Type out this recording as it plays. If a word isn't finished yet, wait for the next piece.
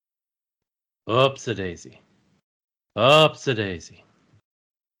Ups-a-daisy. Ups-a-daisy.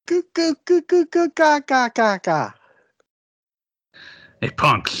 Goo goo goo goo goo ga ga ga ga. Hey,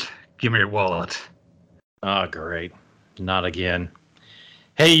 punks, give me your wallet. Oh, great. Not again.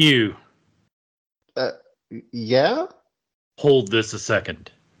 Hey, you. Yeah? Hold this a second.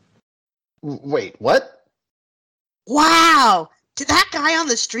 Wait, what? Wow! Did that guy on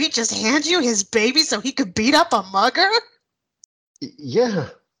the street just hand you his baby so he could beat up a mugger? Yeah.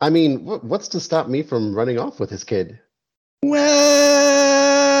 I mean, what's to stop me from running off with his kid?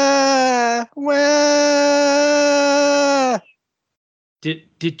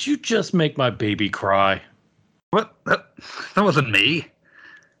 Did you just make my baby cry? What? That wasn't me.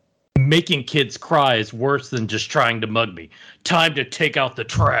 Making kids cry is worse than just trying to mug me. Time to take out the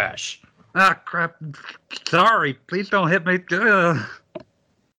trash. Ah, crap. Sorry. Please don't hit me.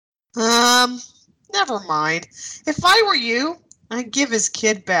 Never mind. If I were you, I'd give his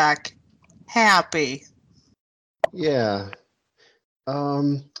kid back. Happy. Yeah.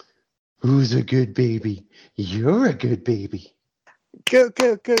 Who's a good baby? You're a good baby. Go,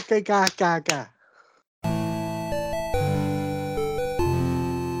 go, go, go, ga, ga, ga.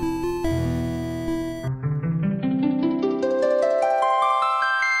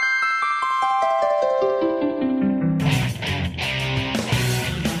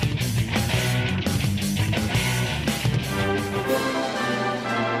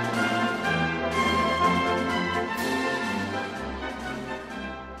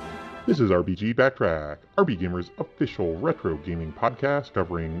 This is RPG Backtrack, RP Gamer's official retro gaming podcast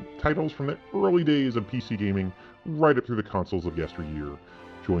covering titles from the early days of PC gaming right up through the consoles of yesteryear.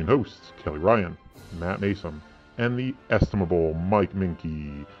 Join hosts Kelly Ryan, Matt Mason, and the estimable Mike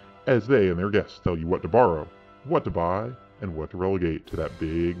Minke as they and their guests tell you what to borrow, what to buy, and what to relegate to that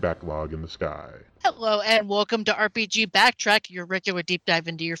big backlog in the sky. Hello and welcome to RPG Backtrack, your regular deep dive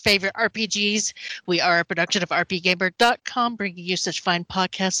into your favorite RPGs. We are a production of RPGamer.com, bringing you such fine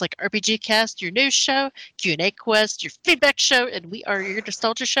podcasts like RPG Cast, your news show, Q&A Quest, your feedback show, and we are your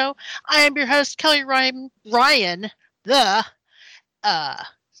nostalgia show. I am your host, Kelly Ryan. So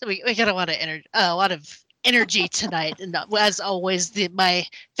we got a lot of energy tonight, and as always, my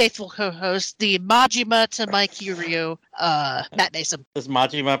faithful co-host, the Majima to my Kiryu, Matt Mason. Does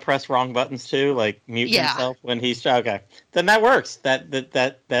Majima press wrong buttons too, like mute himself when he's okay? Then that works. That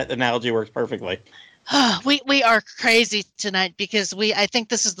analogy works perfectly. We are crazy tonight because I think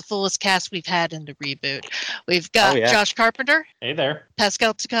this is the fullest cast we've had in the reboot. We've got Josh Carpenter. Hey there.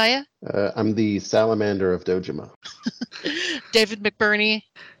 Pascal Takaya. I'm the salamander of Dojima. David McBurney.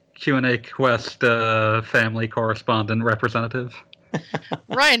 Q&A Quest family correspondent representative.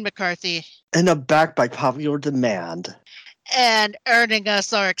 Ryan McCarthy. And I'm back by popular demand. And earning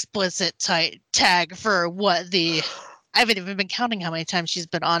us our explicit tag for I haven't even been counting how many times she's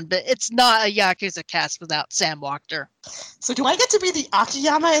been on, but it's not a Yakuza cast without Sam Wachter. So do I get to be the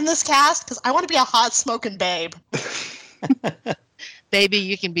Akiyama in this cast? Because I want to be a hot smoking babe. Baby,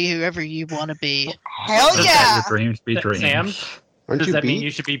 you can be whoever you want to be. Hell yeah! Your dreams be dreams. Sam? Does that mean beat?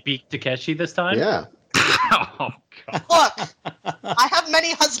 you should be Beat Takeshi this time? Yeah. Oh, God. Look, I have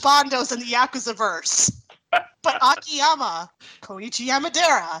many husbandos in the Yakuza-verse. But Akiyama, Koichi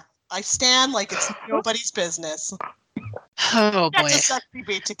Yamadera, I stand like it's nobody's business. Oh, boy. That's a sexy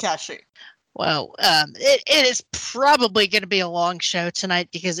Beat Takeshi. Well, it is probably going to be a long show tonight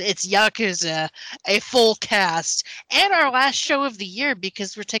because it's Yakuza, a full cast, and our last show of the year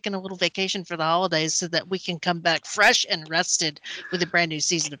because we're taking a little vacation for the holidays so that we can come back fresh and rested with a brand new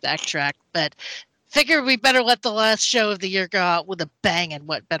season of Backtrack. But figure we better let the last show of the year go out with a bang, and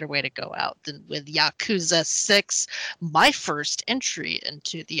what better way to go out than with Yakuza 6, my first entry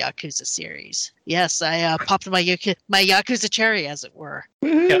into the Yakuza series. Yes, I popped my Yakuza cherry, as it were.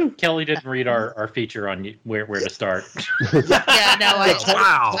 Kelly didn't read our feature on where to start. Yeah, no,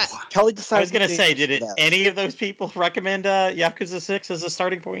 Wow. Kelly decided. I was going to say, did any of those people recommend Yakuza 6 as a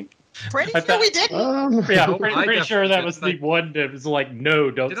starting point? Pretty sure we did. Yeah, I pretty sure that definitely was did. the one that was like,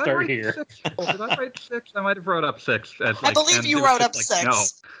 no, don't Did I start write here. 6? Oh, did I write 6? I might have wrote up 6. I believe you wrote up 6.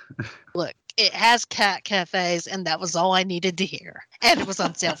 No. Look, it has cat cafes, and that was all I needed to hear. And it was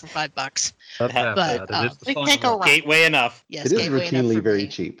on sale for $5. That's But, bad. It is the we song can't of go the- wrong. Gateway enough. Yes, It is gateway enough routinely for very me.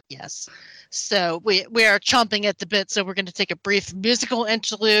 cheap. Yes. So we are chomping at the bit, so we're going to take a brief musical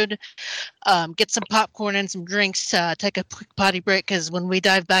interlude, get some popcorn and some drinks, take a quick potty break, because when we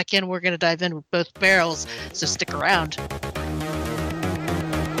dive back in, we're going to dive in with both barrels, so stick around.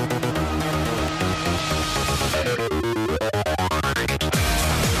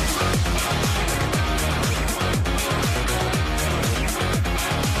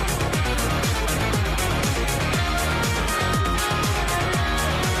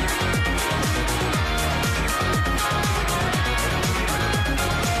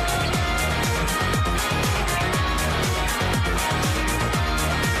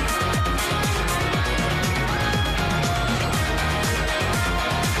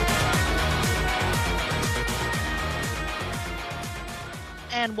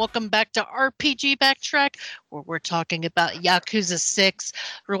 and welcome back to RPG Backtrack, where we're talking about Yakuza 6,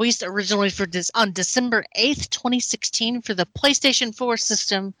 released originally on December 8th, 2016 for the PlayStation 4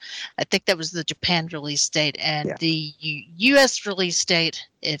 system. I think that was the Japan release date, and the US release date,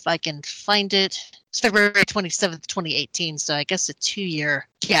 if I can find it, it's February 27th, 2018, so I guess a 2-year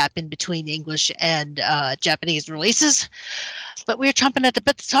gap in between English and Japanese releases. But we're chomping at the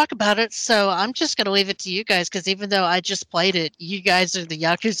bit to talk about it, so I'm just going to leave it to you guys, because even though I just played it, you guys are the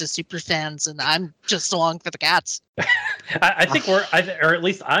Yakuza super fans, and I'm just along for the cats. I think or at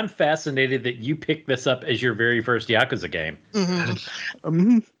least I'm fascinated that you picked this up as your very first Yakuza game.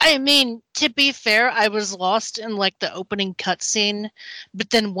 Mm-hmm. I mean, to be fair, I was lost in like the opening cutscene, but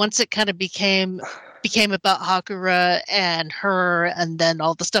then once it kind of became about Hakura and her, and then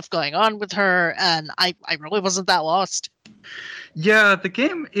all the stuff going on with her, and I really wasn't that lost. Yeah, the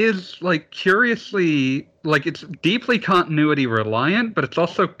game is like curiously, like it's deeply continuity reliant, but it's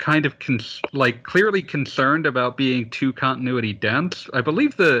also kind of clearly concerned about being too continuity dense. I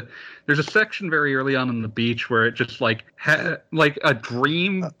believe there's a section very early on in the beach where it just like a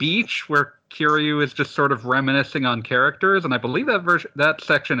dream beach where Kiryu is just sort of reminiscing on characters, and I believe that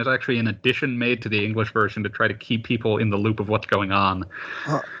section is actually an addition made to the English version to try to keep people in the loop of what's going on.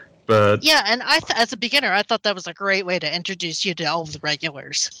 But yeah, and as a beginner, I thought that was a great way to introduce you to all of the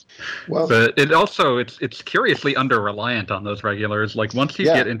regulars. Well, but it's curiously under reliant on those regulars. Like once you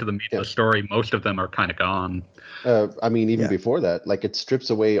get into the meat of the story, most of them are kind of gone. I mean, even before that, like it strips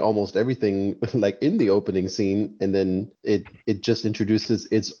away almost everything, like in the opening scene, and then it just introduces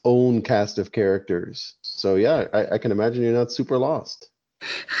its own cast of characters. So yeah, I can imagine you're not super lost.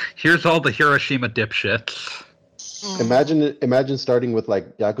 Here's all the Hiroshima dipshits. Imagine starting with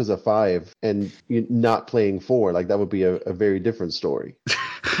like Yakuza 5 and not playing 4. Like that would be a very different story.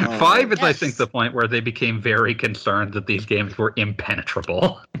 5 is, I think, the point where they became very concerned that these games were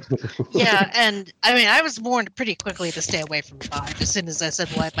impenetrable. Yeah, and I mean, I was warned pretty quickly to stay away from 5 as soon as I said,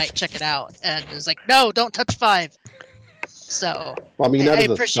 well, I might check it out. And it was like, no, don't touch 5. So, well, I mean, that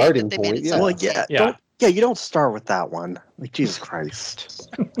is a starting that point. Yeah. Well, you don't start with that one. Like, Jesus Christ.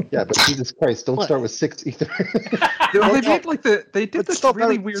 Yeah, but Jesus Christ, don't start with 6 either. They did this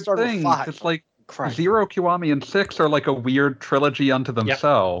really weird thing. It's like Zero, Kiwami, and 6 are like a weird trilogy unto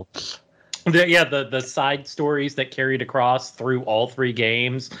themselves. The side stories that carried across through all 3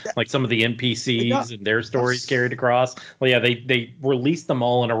 games, like some of the NPCs and their stories carried across. Well, yeah, they released them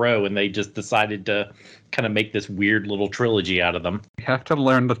all in a row, and they just decided to kind of make this weird little trilogy out of them. You have to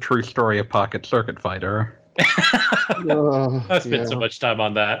learn the true story of Pocket Circuit Fighter. I spent so much time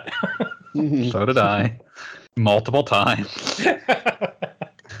on that. So did I. Multiple times.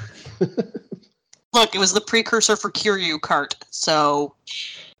 Look, it was the precursor for Kiryu Kart, so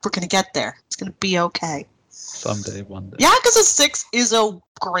we're going to get there. It's going to be okay. Someday, one day. Yakuza 6 is a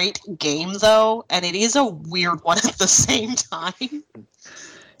great game, though, and it is a weird one at the same time.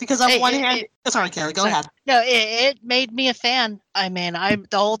 Because on one hand... sorry, Kelly, go ahead. No, it made me a fan. I mean,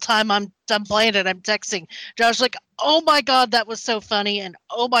 the whole time I'm playing it, I'm texting Josh like, oh my God, that was so funny, and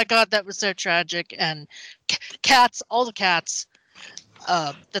oh my God, that was so tragic, and cats, all the cats.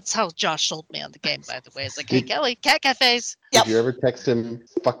 That's how Josh sold me on the game, by the way. It's like, hey, Kelly, cat cafes. Did you ever text him,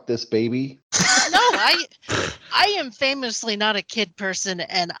 fuck this baby? No, I am famously not a kid person,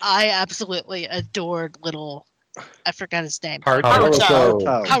 and I absolutely adored little... I forgot his name.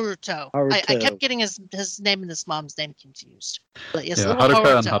 Haruto. I kept getting his name and his mom's name confused. But yes,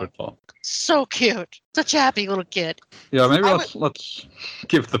 Haruka and Haruto. So cute. Such a happy little kid. Yeah, maybe let's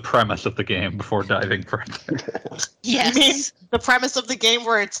give the premise of the game before diving further. You Yes. mean the premise of the game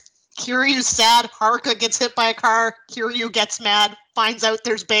where it's Kiryu's sad, Haruka gets hit by a car, Kiryu gets mad, finds out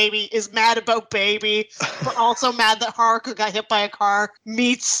there's baby, is mad about baby, but also mad that Haruka got hit by a car,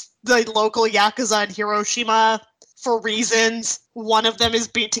 meets the local Yakuza in Hiroshima for reasons. One of them is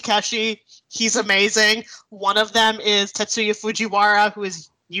Beat Takeshi. He's amazing. One of them is Tetsuya Fujiwara, who is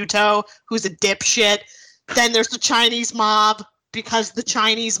Yuto, who's a dipshit. Then there's the Chinese mob, because the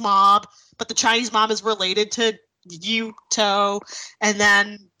Chinese mob, but the Chinese mob is related to Yuto, and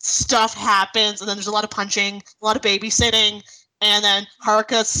then stuff happens, and then there's a lot of punching, a lot of babysitting, and then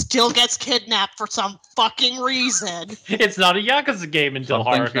Haruka still gets kidnapped for some fucking reason. It's not a Yakuza game until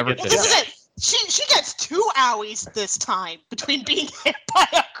Haruka gets Well, this is it. She gets 2 owies this time between being hit by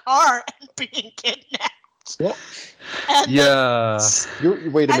a car and being kidnapped. Well, and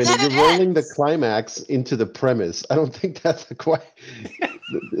wait a minute. You're rolling the climax into the premise. I don't think that's quite...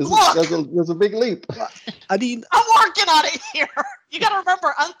 There's a big leap. I mean... I'm working on it here. You got to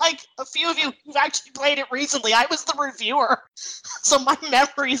remember, unlike a few of you who've actually played it recently, I was the reviewer. So my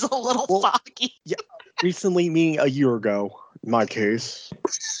memory's a little foggy. Yeah, recently, meaning a year ago. my case.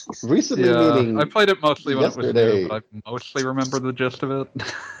 Recently, Yeah, meaning I played it mostly when it was yesterday. new, but I mostly remember the gist of it.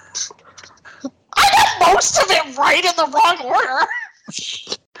 I got most of it right in the wrong order.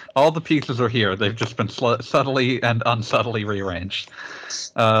 All the pieces are here. They've just been subtly and unsubtly rearranged.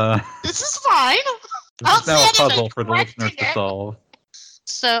 This is fine. This is now a see puzzle anything for the listeners to correcting it. solve.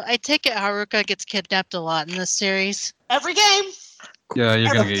 So I take it Haruka gets kidnapped a lot in this series. Every game. Yeah,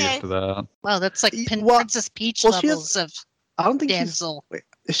 you're gonna get Okay. used to that. Wow, that's like Well- Princess Peach well, she levels of I don't think damsel.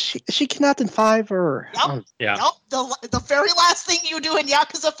 is she kidnapped in 5 or? Yep. Oh, Yeah. Nope. The very last thing you do in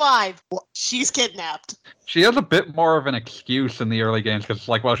Yakuza 5, she's kidnapped. She has a bit more of an excuse in the early games because it's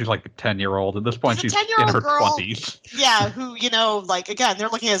like, well, she's like a 10-year-old. At this point, She's she's a in 10-year-old her girl. 20s. Yeah, who, like, again, they're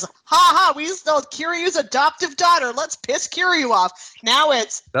looking as, ha, we used to know Kiryu's adoptive daughter. Let's piss Kiryu off. Now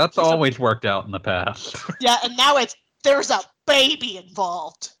it's, That's always worked out in the past. yeah, and now it's, there's a baby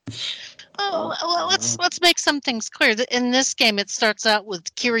involved. Oh, well, let's make some things clear. In this game, it starts out with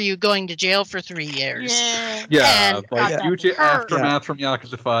Kiryu going to jail for 3 years. Yeah. Yeah, And like Yeah. huge her- aftermath from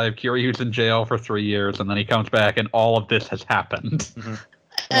Yakuza 5. Kiryu's in jail for 3 years, and then he comes back, and all of this has happened.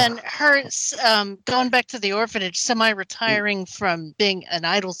 And her going back to the orphanage, semi-retiring from being an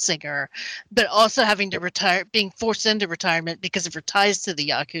idol singer, but also having to retire, being forced into retirement because of her ties to the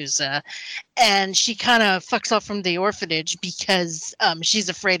Yakuza. And she kind of fucks off from the orphanage because she's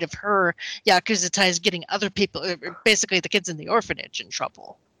afraid of her Yakuza ties getting other people, basically the kids in the orphanage, in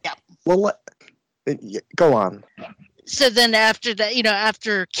trouble. well, go on. So then after that,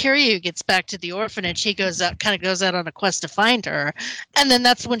 after Kiryu gets back to the orphanage, he goes out on a quest to find her. And then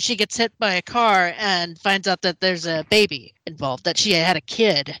that's when she gets hit by a car and finds out that there's a baby involved, that she had a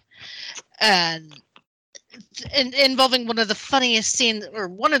kid. And involving one of the funniest scenes, or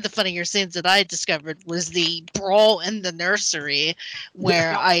one of the funnier scenes that I discovered, was the brawl in the nursery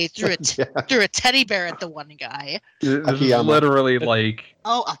where I threw a teddy bear at the one guy. This is Akiyama. literally like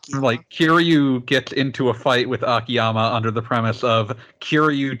Akiyama. Kiryu gets into a fight with Akiyama under the premise of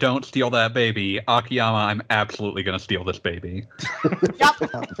Kiryu, don't steal that baby. Akiyama, I'm absolutely going to steal this baby.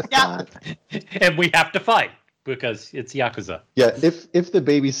 Yep. And we have to fight because it's Yakuza. Yeah, if the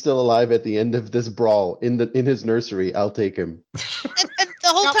baby's still alive at the end of this brawl in his nursery, I'll take him. And the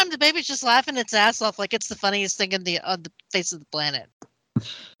whole time the baby's just laughing its ass off like it's the funniest thing on the face of the planet.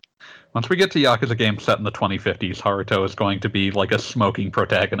 Once we get to Yakuza games set in the 2050s, Haruto is going to be like a smoking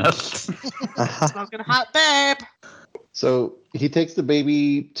protagonist. Smoking hot babe. So he takes the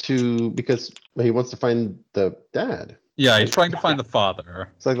baby because he wants to find the dad. Yeah, he's trying to find the father.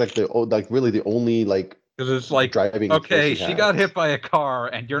 It's really the only Because it's like, driving. okay, force he she has. got hit by a car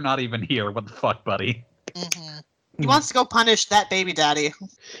and you're not even here. What the fuck, buddy? Mm-hmm. He wants to go punish that baby daddy.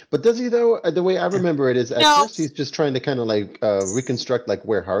 But does he though? The way I remember it is at No. first he's just trying to kind of reconstruct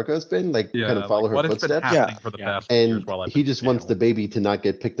where Haruka's been, Yeah, kind of follow like, what her has been footsteps. happening for the Yeah. past years And while I've he been just in wants jail. the baby to not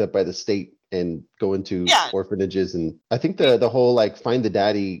get picked up by the state and go into Yeah. orphanages. And I think the whole find the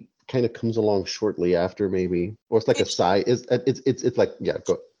daddy kind of comes along shortly after, maybe, or it's like a side. It's like, yeah,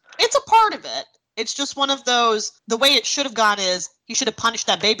 go. It's a part of it. It's just one of those. The way it should have gone is he should have punished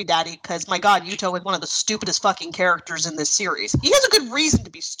that baby daddy because, my God, Yuto is one of the stupidest fucking characters in this series. He has a good reason to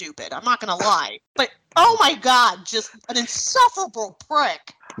be stupid. I'm not gonna lie, but oh my God, just an insufferable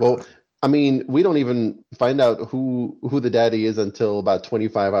prick. Well, I mean, we don't even find out who the daddy is until about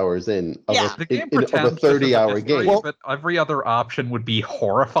 25 hours in of Yeah. The game of pretends a this is a 30-hour mystery, game. but every other option would be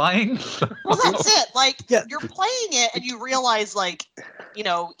horrifying. Well, that's it. Yeah. You're playing it and you realize,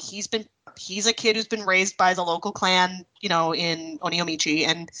 he's a kid who's been raised by the local clan, in Oniomichi,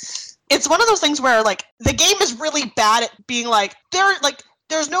 and it's one of those things where, the game is really bad at being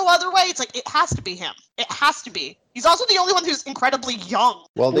there's no other way. It's it has to be him. It has to be. He's also the only one who's incredibly young.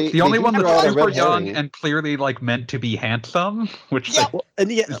 Well, The only do one throw that's out a super red young herring. and clearly meant to be handsome, which Yeah. Well,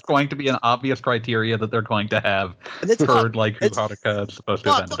 and yeah, is going to be an obvious criteria that they're going to have and it's for who it's- Haruka is supposed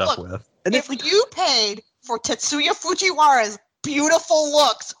to have ended up with. and it's If you paid for Tetsuya Fujiwara's beautiful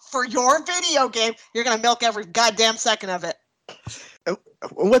looks for your video game, you're gonna milk every goddamn second of it. And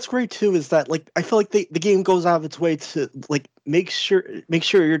what's great too is that I feel like the game goes out of its way to make sure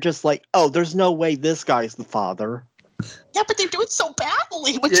you're just oh, there's no way this guy's the father. Yeah, but they do it so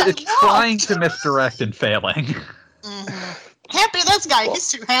badly, which Yeah, I it's love. trying to misdirect and failing. Mm-hmm. Can't be this guy.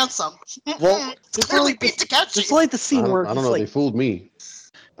 He's too handsome. Well, It's clearly Pete there's Takeshi. the scene where I don't he's know. They fooled me.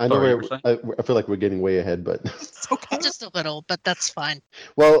 I know Sorry, you where, were I feel like we're getting way ahead, but It's okay. Just a little, but that's fine.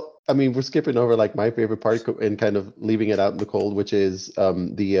 well, I mean, we're skipping over my favorite part and kind of leaving it out in the cold, which is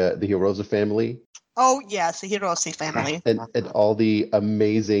the Hirosa family Oh yes, the Hirose family. and all the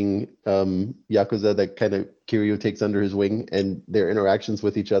amazing Yakuza that kind of Kiryu takes under his wing and their interactions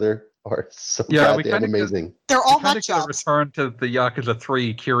with each other. are so Yeah, we goddamn kinda amazing. They're all Kind nut of get a jobs. return to the Yakuza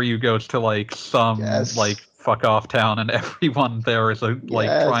 3. Kiryu goes to like some Yes. like fuck off town, and everyone there is like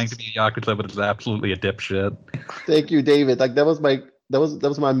Yes. trying to be a Yakuza, but is absolutely a dipshit. Thank you, David. Like that was my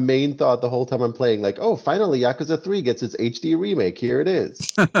main thought the whole time I'm playing. Like, oh, finally, Yakuza 3 gets its HD remake. Here it is.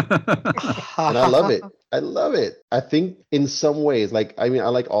 And I love it. I love it. I think in some ways, like, I mean, I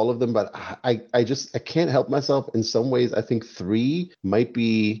like all of them, but I can't help myself. In some ways, I think 3 might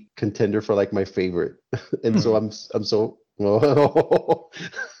be contender for like my favorite. And so I'm so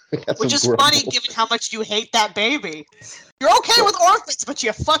Which is funny given how much you hate that baby. You're okay with orphans, but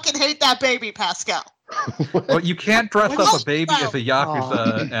you fucking hate that baby, Pascal. Well, you can't dress Well, up a baby as a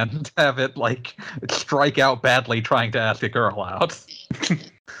Yakuza and have it like strike out badly trying to ask a girl out.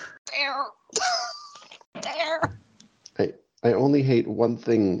 There. There. I only hate one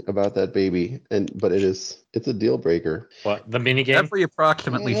thing about that baby, but it's a deal breaker. What, the minigame? Every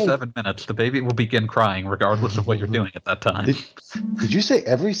approximately 7 minutes, the baby will begin crying, regardless of what you're doing at that time. Did you say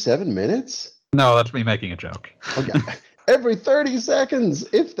every 7 minutes? No, that's me making a joke. Okay. Every 30 seconds,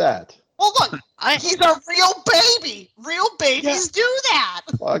 if that. Well, look, he's a real baby. Real babies do that.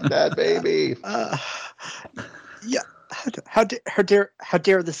 Fuck that baby. Yeah. How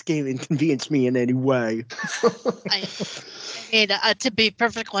dare this game inconvenience me in any way? I mean, to be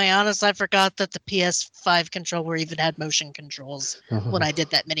perfectly honest, I forgot that the PS5 controller even had motion controls when I did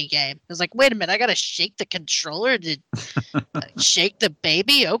that mini game. I was like, wait a minute, I gotta shake the controller to shake the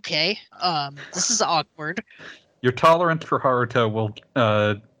baby? Okay. This is awkward. Your tolerance for Haruto will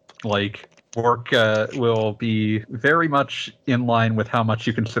will be very much in line with how much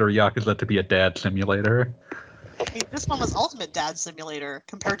you consider Yakuza to be a dad simulator. I mean, this one was ultimate dad simulator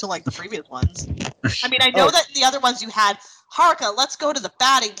compared to like the previous ones. I mean, I know that in the other ones you had Haruka, let's go to the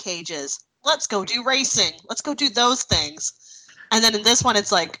batting cages. Let's go do racing. Let's go do those things. And then in this one,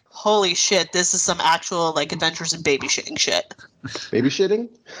 it's like, holy shit, this is some actual like adventures in baby shitting shit. Baby shitting?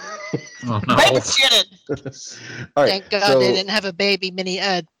 Oh no! Baby shitting. All right. Thank God they didn't have a baby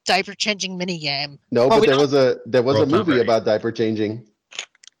diaper changing mini game. No, Well, but there was a movie Very. about diaper changing.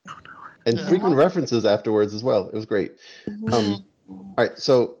 And frequent references afterwards as well. It was great. All right,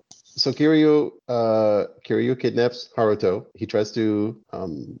 so Kiryu kidnaps Haruto. He tries to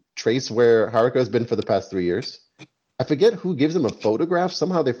trace where Haruka has been for the past 3 years. I forget who gives him a photograph.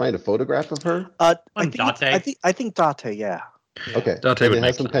 Somehow they find a photograph of her. I Date? think Date, yeah. Okay. Date And would it make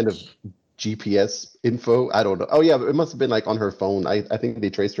has some kind of GPS info. I don't know. Oh yeah, it must have been like on her phone. I think they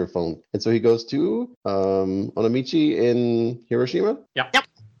traced her phone. And so he goes to Onomichi in Hiroshima. Yep.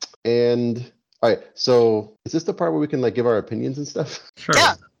 And all right, so is this the part where we can like give our opinions and stuff? Sure.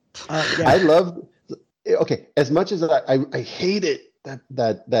 Yeah. I love. Okay, as much as I hated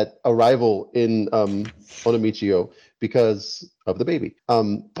that arrival in Onomichio because of the baby.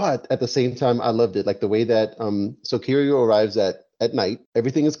 But at the same time, I loved it. Like the way that so Kiryu arrives at night.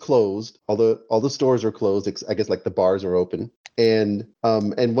 Everything is closed. All the stores are closed. I guess like the bars are open. And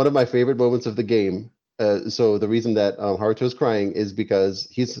one of my favorite moments of the game. So the reason that Haruto is crying is because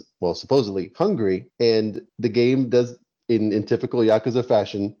he's supposedly hungry, and the game does in typical Yakuza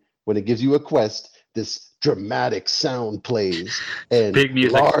fashion, when it gives you a quest, this dramatic sound plays and Big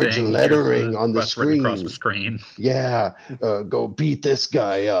music large thing, lettering here's on the quest written across screen. the screen. Yeah, go beat this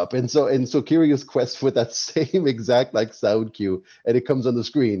guy up. And so Kiryu's quest with that same exact like sound cue, and it comes on the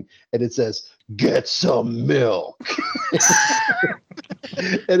screen and it says, "Get some milk."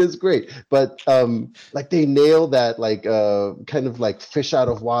 And it's great. But like they nail that like kind of like fish out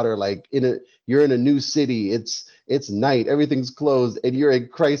of water, like you're in a new city, it's night, everything's closed, and you're in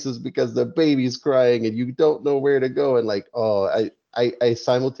crisis because the baby's crying and you don't know where to go. And like, I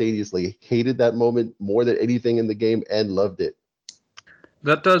simultaneously hated that moment more than anything in the game and loved it.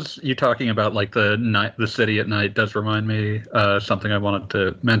 That does, you talking about like the city at night does remind me something I wanted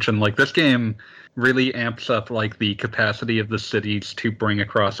to mention. Like this game really amps up like the capacity of the cities to bring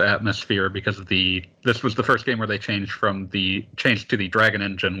across atmosphere, because this was the first game where they changed to the Dragon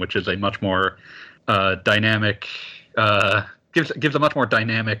Engine, which is a much more dynamic gives a much more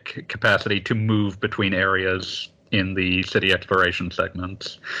dynamic capacity to move between areas in the city exploration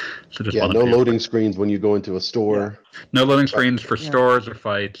segments. So just no loading screens when you go into a store. No loading screens for stores or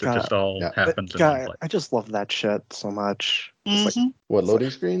fights. It just all happens. I just love that shit so much. Like, what,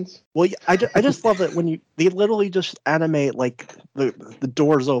 loading screens? Well, I just love it when they literally just animate like the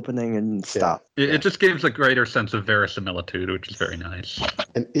doors opening and stuff. It just gives a greater sense of verisimilitude, which is very nice.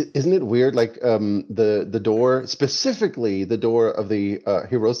 And isn't it weird? Like the door, specifically the door of the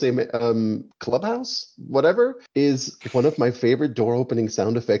Hirose clubhouse, whatever, is one of my favorite door opening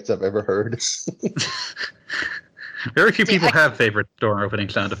sound effects I've ever heard. Very few people have favorite door opening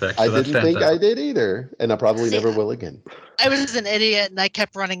sound effects. So I that didn't stands think out. I did either, and I probably never will again. I was an idiot, and I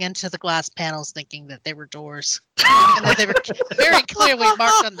kept running into the glass panels thinking that they were doors, and that they were very clearly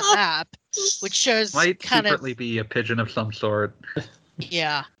marked on the map, which shows Might kind of secretly be a pigeon of some sort.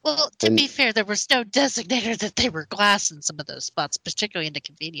 yeah. Well, to be fair, there was no designator that they were glass in some of those spots, particularly in the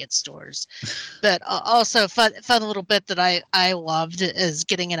convenience stores. But also, fun little bit that I loved is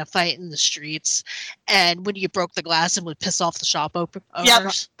getting in a fight in the streets, and when you broke the glass, it would piss off the shop owners.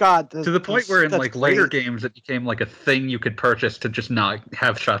 Yeah. God, To the point where in that's like later great. games it became like a thing you could purchase to just not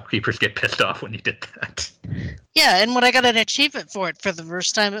have shopkeepers get pissed off when you did that. Yeah, and when I got an achievement for it for the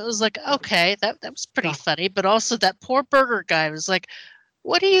first time, it was like, okay, that was pretty funny. But also, that poor burger guy was like,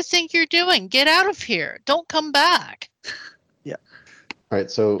 "What do you think you're doing? Get out of here! Don't come back!" All right,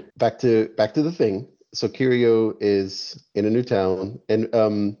 so back to the thing. So Kiryu is in a new town, and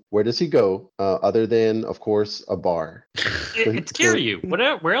where does he go? Other than, of course, a bar. It's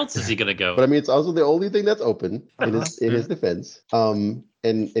Kiryu. Where else is he gonna go? But I mean, it's also the only thing that's open in his defense. And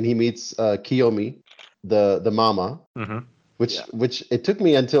he meets Kiyomi, the mama, which it took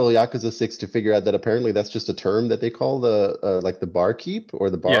me until Yakuza 6 to figure out that apparently that's just a term that they call the like the barkeep or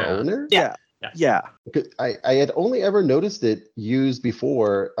the bar owner. Yeah. I had only ever noticed it used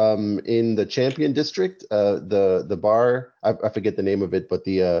before in the Champion District, the bar. I forget the name of it, but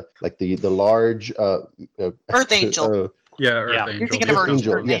the like the large Earth Angel. Earth You're thinking of Earth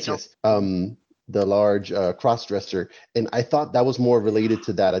Angel. Yes. The large cross-dresser, and I thought that was more related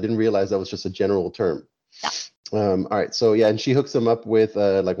to that. I didn't realize that was just a general term. Yeah. All right, so yeah, and she hooks him up with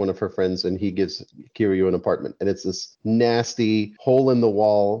like one of her friends, and he gives Kiryu an apartment, and it's this nasty hole in the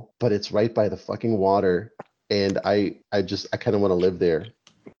wall, but it's right by the fucking water, and I kind of want to live there.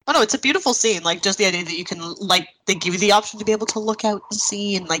 Oh no, it's a beautiful scene. Like just the idea that you can like they give you the option to be able to look out and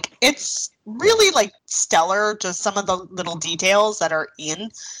see, and like it's really like stellar. Just some of the little details that are in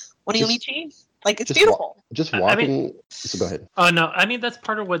Onimichi. Like it's beautiful. Just walking. So go ahead. Oh no, I mean that's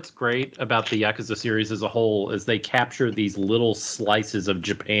part of what's great about the Yakuza series as a whole is they capture these little slices of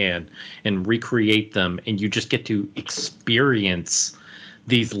Japan and recreate them, and you just get to experience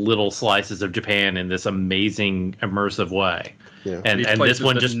these little slices of Japan in this amazing immersive way. Yeah. And this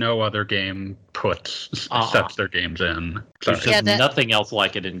one just no other game sets their games in. There's just nothing else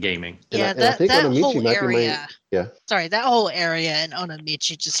like it in gaming. Yeah, I think that Onimichi whole might be area. Yeah. Sorry, that whole area in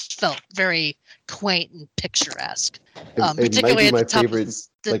Onimichi just felt very quaint and picturesque. Particularly at the top, favorite,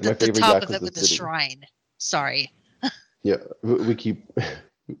 the top of it Yakuza with the city. shrine. Sorry. Yeah, we keep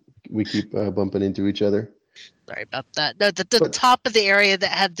bumping into each other. Sorry about that. No, the top of the area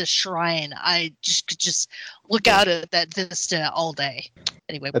that had the shrine, I could just look out at that vista all day.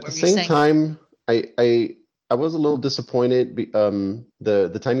 Anyway, At the same time, I was a little disappointed.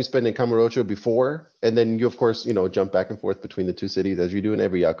 The time you spend in Kamurocho before, and then you of course jump back and forth between the two cities as you do in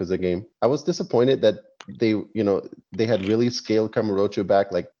every Yakuza game. I was disappointed that they had really scaled Kamurocho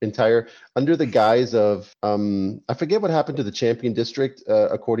back like entire under the guise of I forget what happened to the Champion District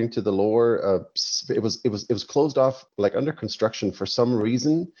according to the lore. It was closed off like under construction for some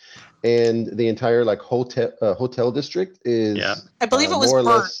reason, and the entire like hotel district is I believe it was more or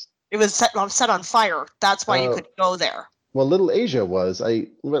burnt. less. It was set on fire. That's why you couldn't go there. Well, Little Asia was. I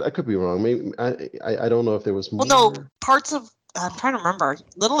could be wrong. Maybe I don't know if there was more. Well, no, parts of I'm trying to remember.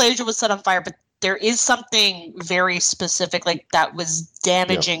 Little Asia was set on fire, but there is something very specific like that was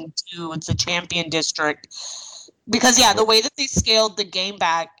damaging to the Champion District. Because the way that they scaled the game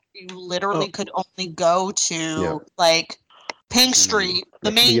back, you literally could only go to like Pink Street, the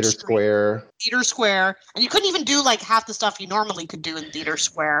main Theater Square, and you couldn't even do like half the stuff you normally could do in Theater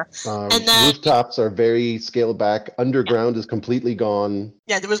Square. And then rooftops are very scaled back. Underground is completely gone.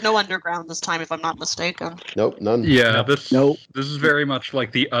 Yeah, there was no underground this time, if I'm not mistaken. Nope, none. Yeah, this is very much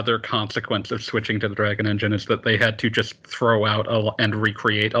like the other consequence of switching to the Dragon Engine is that they had to just throw out and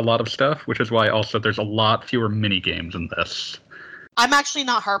recreate a lot of stuff, which is why also there's a lot fewer mini games in this. I'm actually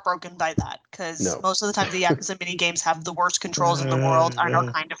not heartbroken by that because most of the time the Yakuza mini games have the worst controls in the world and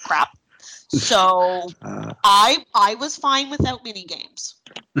are kind of crap. So I was fine without mini games.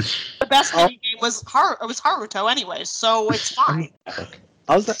 The best mini game was Haruto anyway, so it's fine.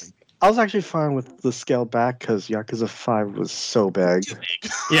 I was actually fine with the scale back because Yakuza 5 was so big.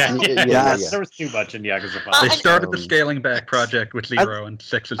 Yeah. Yes. There was too much in Yakuza 5. They started the scaling back project with 0 and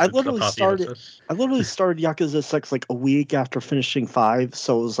 6 is I its literally apotheosis. started Yakuza 6 like a week after finishing 5,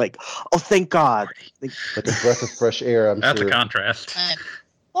 so it was like, oh, thank God. Like a breath of fresh air, I'm That's sure. a contrast.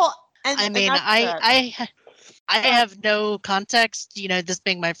 Well, I mean, I have no context, this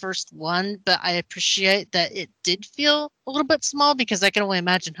being my first one, but I appreciate that it did feel a little bit small because I can only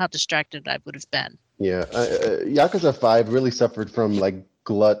imagine how distracted I would have been. Yeah, Yakuza 5 really suffered from like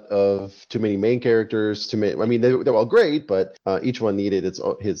glut of too many main characters. Too many. I mean, they're all great, but each one needed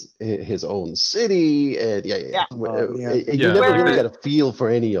his own city, and Yeah. you never really got a feel for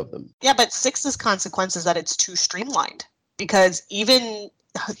any of them. Yeah, but 6's consequence is that it's too streamlined, because even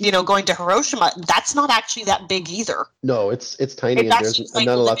going to Hiroshima, that's not actually that big either. No, it's tiny, and there's not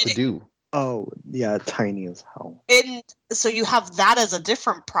a lot to do. Oh, yeah, tiny as hell. And so you have that as a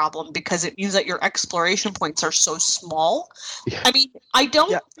different problem, because it means that your exploration points are so small. Yeah. I mean, I don't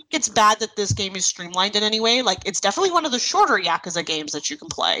think it's bad that this game is streamlined in any way. Like, it's definitely one of the shorter Yakuza games that you can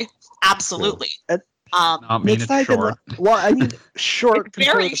play. Absolutely. Yeah. It's short. Well, I mean, short.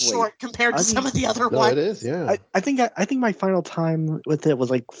 Very short compared to some of the other ones. It is, yeah. I think my final time with it was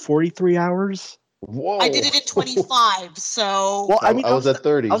like 43 hours. Whoa. I did it in 25, so... Well, I mean, I was at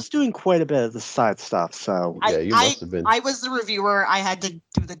 30. I was doing quite a bit of the side stuff, so... Yeah, you must have been. I was the reviewer. I had to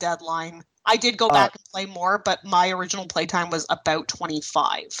do the deadline. I did go back and play more, but my original playtime was about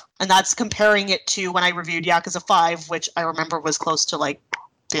 25. And that's comparing it to when I reviewed Yakuza 5, which I remember was close to, like,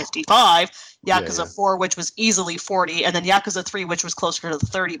 55. Yakuza 4, which was easily 40, and then Yakuza 3, which was closer to the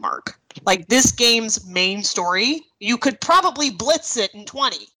 30 mark. Like, this game's main story, you could probably blitz it in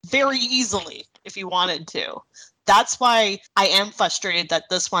 20 very easily if you wanted to. That's why I am frustrated that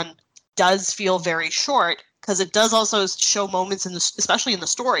this one does feel very short, because it does also show moments, especially in the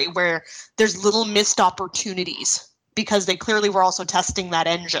story, where there's little missed opportunities, because they clearly were also testing that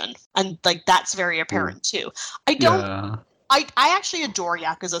engine, and like that's very apparent too. I actually adore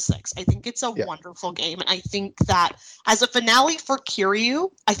Yakuza 6. I think it's a wonderful game. And I think that as a finale for Kiryu,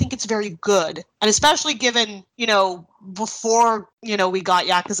 I think it's very good. And especially given, before, we got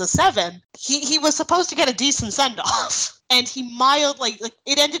Yakuza 7, he was supposed to get a decent send-off. And he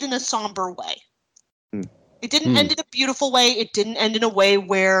it ended in a somber way. It didn't end in a beautiful way. It didn't end in a way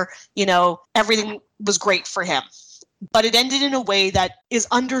where, everything was great for him. But it ended in a way that is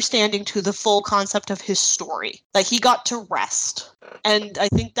understanding to the full concept of his story. Like, he got to rest. And I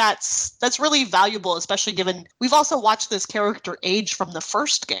think that's really valuable, especially given we've also watched this character age from the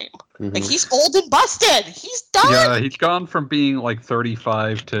first game. Mm-hmm. Like, he's old and busted. He's done. Yeah, he's gone from being like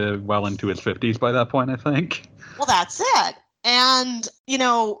 35 to well into his 50s by that point, I think. Well, that's it. And,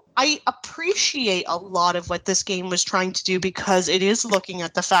 I appreciate a lot of what this game was trying to do, because it is looking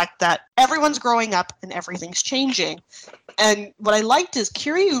at the fact that everyone's growing up and everything's changing. And what I liked is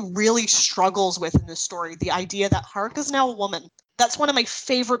Kiryu really struggles with in this story the idea that Haruka's now a woman. That's one of my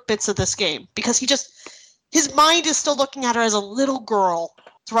favorite bits of this game, because his mind is still looking at her as a little girl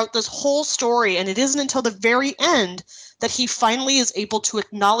throughout this whole story. And it isn't until the very end that he finally is able to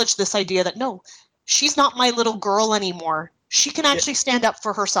acknowledge this idea that, no, she's not my little girl anymore. She can actually stand up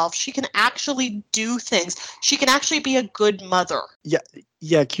for herself. She can actually do things. She can actually be a good mother.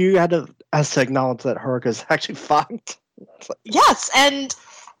 Yeah. Q has to acknowledge that Haruka's actually fucked. Yes, and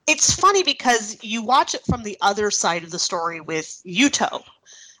it's funny because you watch it from the other side of the story with Yuto,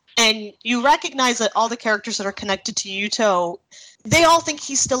 and you recognize that all the characters that are connected to Yuto, they all think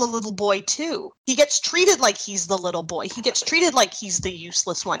he's still a little boy too. He gets treated like he's the little boy. He gets treated like he's the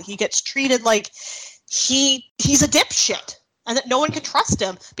useless one. He gets treated like he's a dipshit. And that no one can trust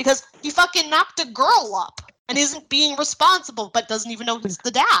him because he fucking knocked a girl up and isn't being responsible, but doesn't even know he's the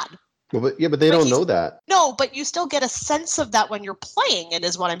dad. Well, but they don't know that. No, but you still get a sense of that when you're playing it,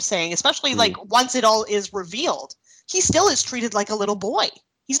 is what I'm saying. Especially like once it all is revealed, he still is treated like a little boy.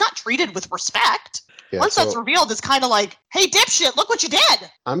 He's not treated with respect. Yeah, once that's revealed, it's kind of like, hey, dipshit, look what you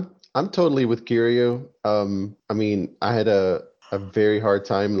did. I'm totally with Kiryu. I mean, I had a very hard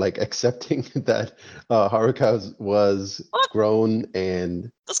time like accepting that Haruka was grown and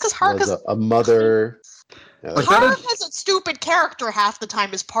that's because Haruka's a mother. Haruka's a stupid character half the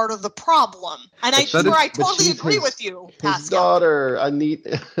time is part of the problem, and I totally agree with you, Pascal. His daughter. I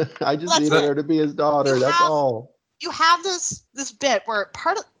just needed her to be his daughter. That's all. You have this bit where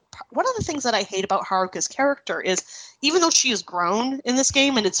one of the things that I hate about Haruka's character is, even though she is grown in this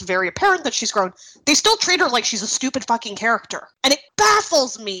game, and it's very apparent that she's grown, they still treat her like she's a stupid fucking character. And it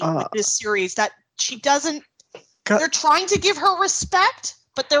baffles me with this series that she doesn't... They're trying to give her respect,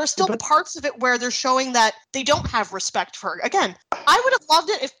 but there are still parts of it where they're showing that they don't have respect for her. Again, I would have loved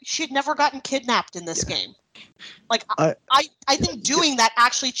it if she had never gotten kidnapped in this game. Like, I think doing that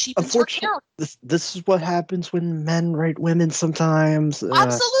actually cheapens her character. This is what happens when men write women sometimes.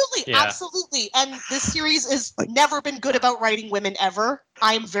 Absolutely. And this series has never been good about writing women ever.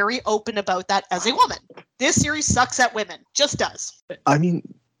 I am very open about that as a woman. This series sucks at women. Just does. I mean...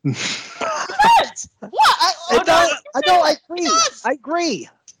 What? I agree.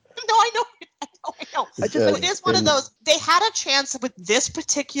 No, I know. It is one of those. They had a chance with this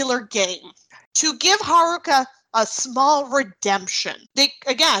particular game to give Haruka a small redemption. They,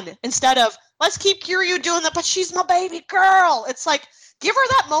 again, instead of, let's keep Kiryu doing that, but she's my baby girl. It's like, give her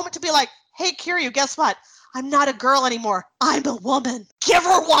that moment to be like, hey, Kiryu, guess what? I'm not a girl anymore. I'm a woman. Give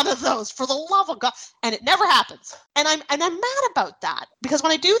her one of those, for the love of God. And it never happens. And I'm mad about that, because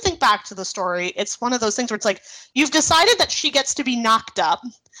when I do think back to the story, it's one of those things where it's like, you've decided that she gets to be knocked up.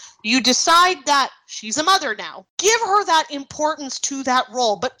 You decide that she's a mother now. Give her that importance to that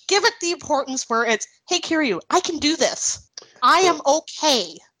role, but give it the importance where it's, hey, Kiryu, I can do this. I am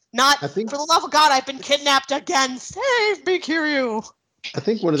okay. Not, for the love of God, I've been kidnapped again. Save me, Kiryu. I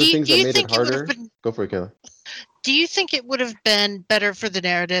think one of the things that made it harder. Go for it, Kayla. Do you think it would have been better for the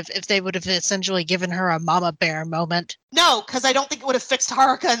narrative if they would have essentially given her a mama bear moment? No, because I don't think it would have fixed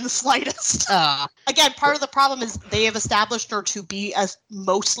Haruka in the slightest. Again, part of the problem is they have established her to be a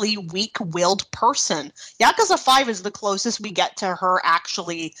mostly weak-willed person. Yakuza 5 is the closest we get to her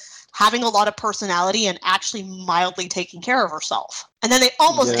actually having a lot of personality and actually mildly taking care of herself. And then they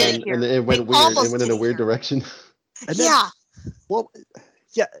almost did it here. And it went weird. It went in a weird direction. Yeah. Well,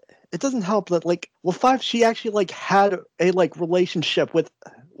 yeah, it doesn't help that, like, 5, she actually, like, had a, like, relationship with,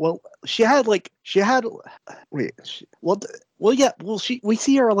 we see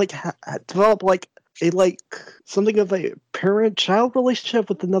her, like, develop, like, something of a parent-child relationship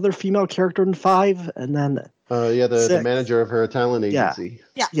with another female character in 5, and then... the manager of her talent agency.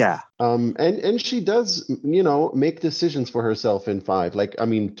 Yeah. And she does, make decisions for herself in 5. Like, I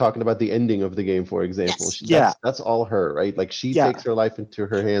mean, talking about the ending of the game, for example. Yes. That's all her, right? Like, she takes her life into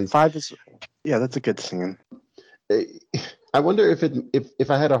her hands. 5 is, that's a good scene. I wonder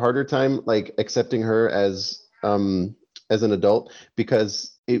if I had a harder time, like, accepting her as an adult,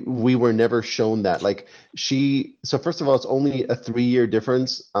 because we were never shown that. Like, so first of all, it's only a 3-year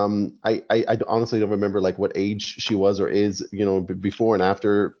difference. I honestly don't remember, like, what age she was or is, before and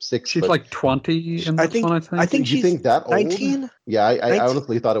after 6. She's like 20 in this one, I think. I think you think that old? 19? Yeah, I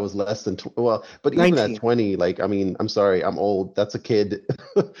honestly thought it was less than, but even 19. at 20, like, I mean, I'm sorry, I'm old. That's a kid.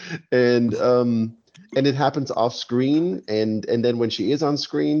 And it happens off screen, and then when she is on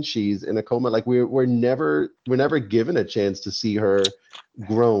screen, she's in a coma. Like, we're never given a chance to see her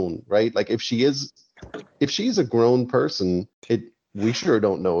grown, right? Like, if she's a grown person, we sure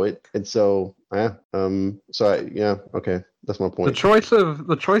don't know it. And so okay, that's my point.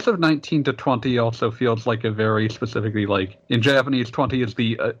 The choice of 19 to 20 also feels like a very specifically, like, in Japanese, 20 is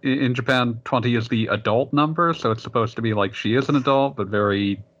in Japan 20 is the adult number, so it's supposed to be like she is an adult, but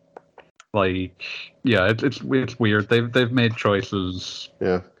very, like, it's weird. They've made choices.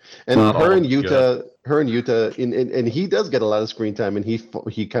 Yeah, and her and Yuta, and he does get a lot of screen time, and he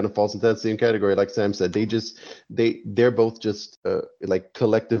kind of falls into that same category, like Sam said. They're both just like,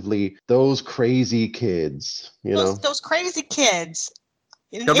 collectively, those crazy kids. Those crazy kids.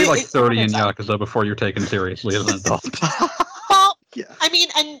 You'll be like 30 in Yakuza before you're taken seriously as an adult. Well, I mean,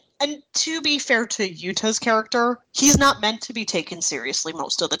 and to be fair to Yuta's character, he's not meant to be taken seriously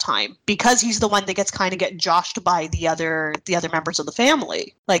most of the time, because he's the one that gets joshed by the other members of the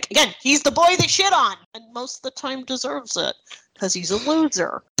family. Like, again, he's the boy they shit on, and most of the time deserves it, because he's a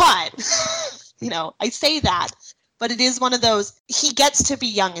loser. But, I say that, but it is one of those, he gets to be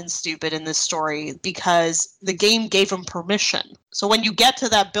young and stupid in this story because the game gave him permission. So when you get to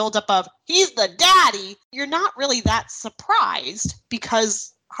that buildup of, he's the daddy, you're not really that surprised,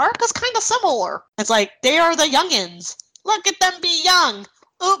 because Haruka's kind of similar. It's like, they are the youngins. Look at them be young.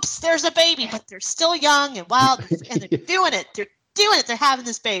 Oops, there's a baby, but they're still young and wild, and they're doing it. They're having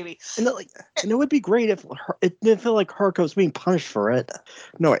this baby. And it would be great if it didn't feel like Haruka was being punished for it.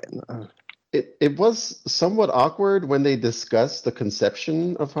 No, It was somewhat awkward when they discussed the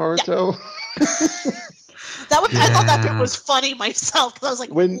conception of Haruto. I thought that bit was funny myself, because I was like,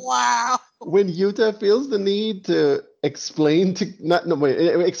 wow. When Yuta feels the need to explain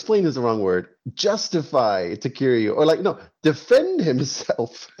explain is the wrong word. Justify to Kiryu, or defend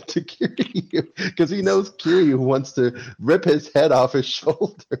himself to Kiryu, because he knows Kiryu wants to rip his head off his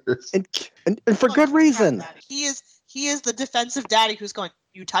shoulders, and for good reason. He is the defensive daddy who's going,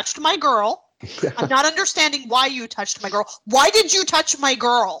 you touched my girl. Yeah. I'm not understanding why you touched my girl. Why did you touch my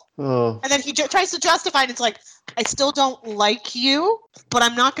girl? Oh. And then he tries to justify it. And it's like, I still don't like you, but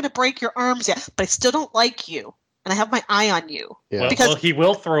I'm not going to break your arms yet. But I still don't like you. And I have my eye on you. Yeah. Well, he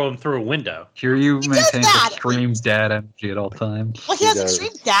will throw him through a window. Kiryu maintains extreme dad energy at all times. Well, he has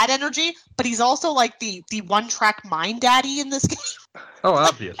extreme dad energy, but he's also like the one-track mind daddy in this game. Oh,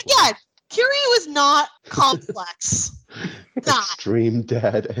 obviously. Yeah. Kiryu is not complex. Extreme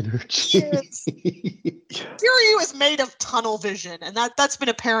dad energy. Kiryu is made of tunnel vision, and that's been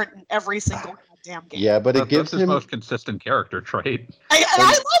apparent in every single damn game. Yeah, but it gives that's his most consistent character trait. I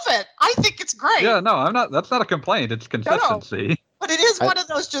love it. I think it's great. Yeah, no, I'm not. That's not a complaint. It's consistency. No. But it is one of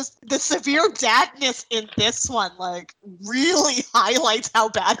those, just the severe dadness in this one, like, really highlights how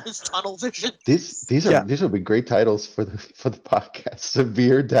bad his tunnel vision. These would be great titles for the podcast.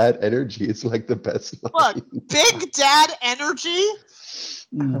 Severe dad energy is like the best line. Look, big dad energy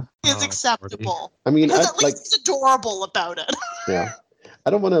is acceptable. I mean, because at least he's adorable about it. Yeah.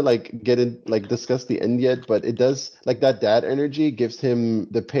 I don't want to discuss the end yet, but it does, like, that dad energy gives him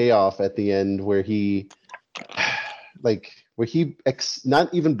the payoff at the end where he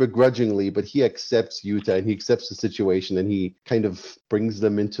not even begrudgingly, but he accepts Yuta and he accepts the situation and he kind of brings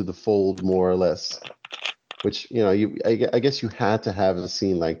them into the fold more or less. Which, I guess you had to have a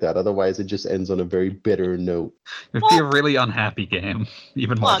scene like that. Otherwise, it just ends on a very bitter note. It'd be a really unhappy game,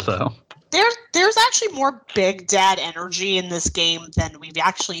 even more so. There's actually more big dad energy in this game than we've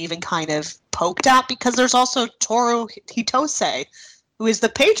actually even kind of poked at, because there's also Toru Hitose, who is the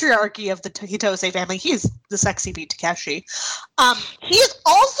patriarchy of the Hitose family. He is the sexy beat Takeshi. He is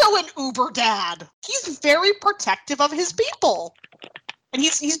also an uber dad. He's very protective of his people. And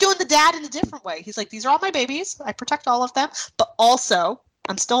he's doing the dad in a different way. He's like, these are all my babies. I protect all of them. But also,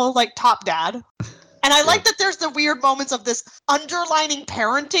 I'm still, like, top dad. And I like that there's the weird moments of this underlining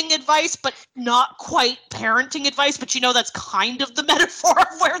parenting advice, but not quite parenting advice. But that's kind of the metaphor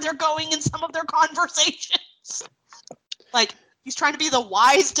of where they're going in some of their conversations. Like, he's trying to be the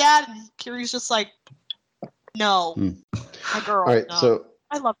wise dad, and Kiryu's just like, no, my girl. All right, no. so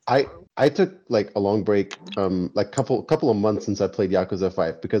I love I took, like, a long break, like couple of months since I played Yakuza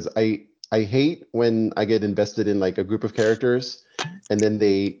 5, because I hate when I get invested in, like, a group of characters and then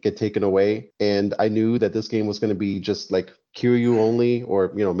they get taken away. And I knew that this game was going to be just like Kiryu only,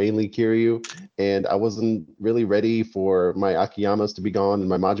 or mainly Kiryu, and I wasn't really ready for my Akiyamas to be gone and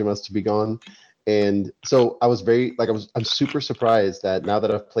my Majimas to be gone. And so I was I'm super surprised that now that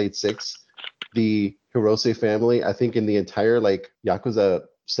I've played 6, the Hirose family, I think in the entire, like, Yakuza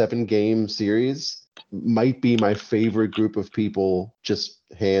 7 game series, might be my favorite group of people, just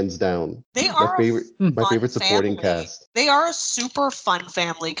hands down. They are my favorite supporting cast. They are a super fun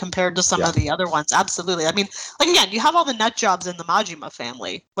family compared to some of the other ones. Absolutely. I mean, like, again, you have all the nut jobs in the Majima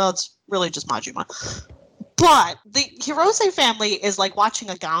family. Well, it's really just Majima. But the Hirose family is like watching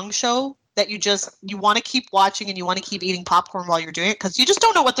a gong show that you want to keep watching and you want to keep eating popcorn while you're doing it, because you just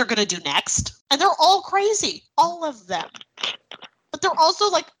don't know what they're going to do next. And they're all crazy. All of them. But they're also,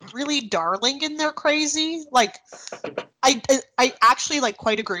 like, really darling in their crazy. Like, I actually, like,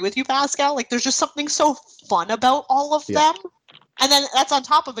 quite agree with you, Pascal. Like, there's just something so fun about all of them. And then that's on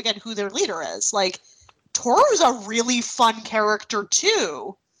top of, again, who their leader is. Like, Toru's a really fun character,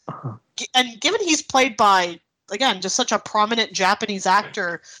 too. And given he's played by, again, just such a prominent Japanese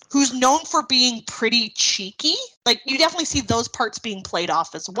actor who's known for being pretty cheeky, like, you definitely see those parts being played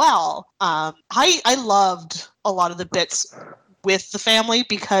off as well. I loved a lot of the bits with the family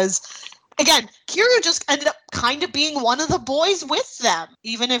because, again, Kiryu just ended up kind of being one of the boys with them,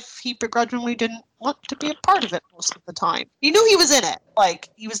 even if he begrudgingly didn't want to be a part of it most of the time. He knew he was in it. Like,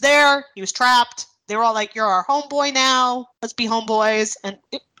 he was there, he was trapped. They were all like, you're our homeboy now. Let's be homeboys. And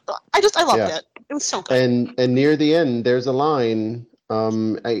I loved it. It was so good. And near the end, there's a line.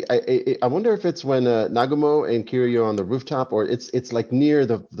 I wonder if it's when Nagumo and Kiryu are on the rooftop, or it's like near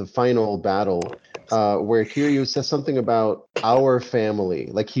the final battle, where Kiryu says something about our family,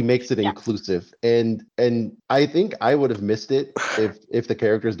 like he makes it inclusive, and I think I would have missed it if the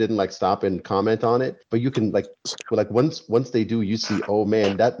characters didn't like stop and comment on it. But you can like once they do, you see, oh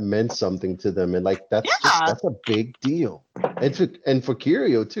man, that meant something to them, and like that's a big deal, and for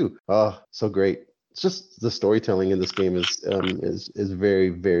Kiryu too. Oh, so great. It's just the storytelling in this game is very,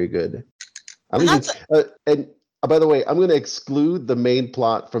 very good. And by the way, I'm going to exclude the main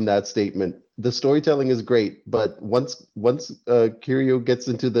plot from that statement. The storytelling is great, but once Kiryu gets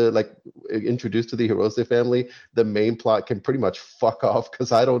into introduced to the Hirose family, the main plot can pretty much fuck off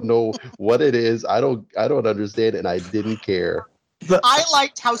because I don't know what it is. I don't understand, and I didn't care. I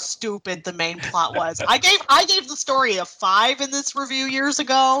liked how stupid the main plot was. I gave the story a 5 in this review years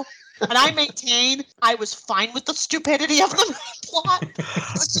ago. And I maintain I was fine with the stupidity of the main plot.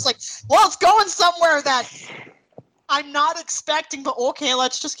 It's just like, well, it's going somewhere that I'm not expecting, but okay,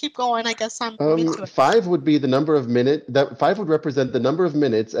 let's just keep going. I guess I'm into it. 5 would be the number of minutes. That 5 would represent the number of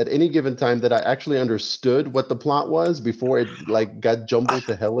minutes at any given time that I actually understood what the plot was before it got jumbled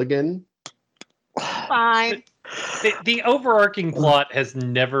to hell again. Fine. The overarching plot has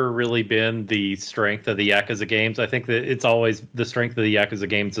never really been the strength of the Yakuza games. I think that it's always the strength of the Yakuza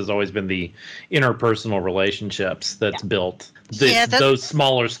games has always been the interpersonal relationships that's built. those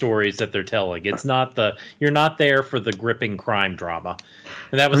smaller stories that they're telling. It's not you're not there for the gripping crime drama.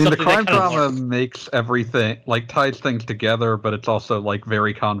 And that was the crime drama makes everything, like, ties things together, but it's also, like,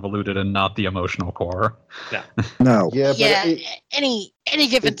 very convoluted and not the emotional core. Yeah. No. Yeah, any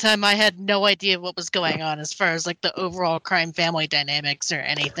given time, I had no idea what was going on as far as, like, the overall crime family dynamics or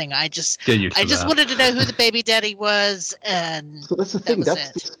anything. I just wanted to know who the baby daddy was, and so that's the thing.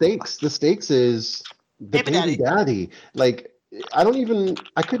 That's the stakes. The stakes is the baby daddy. Like, I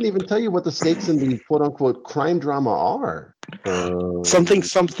couldn't even tell you what the stakes in the quote unquote crime drama are.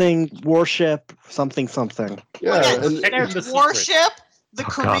 Something worship, something. Yeah, there's worship. The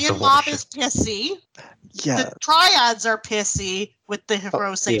Korean mob is pissy. Yeah. The triads are pissy with the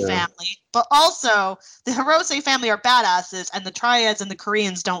Hirose family, but also the Hirose family are badasses, and the triads and the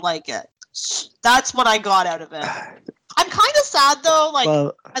Koreans don't like it. That's what I got out of it. I'm kind of sad though,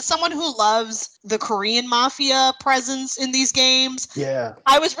 like as someone who loves the Korean mafia presence in these games. Yeah.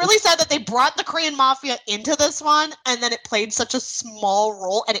 I was really sad that they brought the Korean mafia into this one, and then it played such a small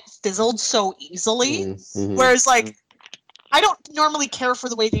role and it fizzled so easily. Mm-hmm. Whereas, like, I don't normally care for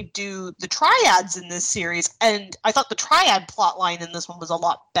the way they do the triads in this series, and I thought the triad plotline in this one was a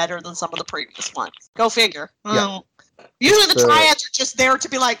lot better than some of the previous ones. Go figure. Yeah. Usually the triads are just there to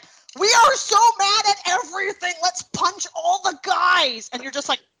be like, we are so mad at everything, let's punch all the guys! And you're just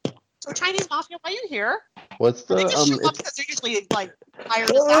like, so Chinese mafia, why are you here? What's the they just shoot up because they're usually like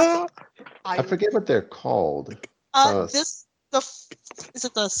hired assassins. I forget what they're called. Is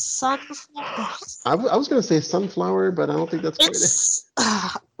it the Sunflower? I was going to say Sunflower, but I don't think that's quite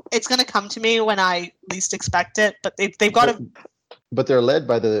it. It's going to come to me when I least expect it, but they've got to. But they're led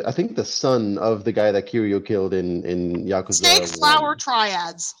by I think the son of the guy that Kiryu killed in Yakuza. Snake Flower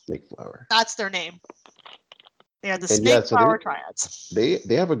Triads. Snake Flower. That's their name. They are the Snake Flower Triads. They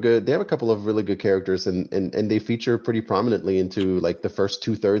have a couple of really good characters, and they feature pretty prominently into like the first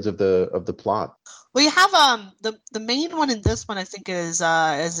 2/3 of the plot. Well, you have the main one in this one, I think, is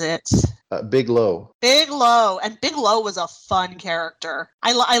it Big Lo. Big Lo, and Big Lo was a fun character.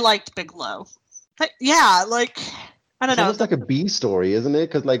 I liked Big Lo. But yeah, like, I don't know. It's like a B story, isn't it?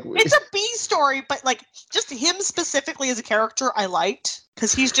 Because like it's a B story, but like just him specifically as a character, I liked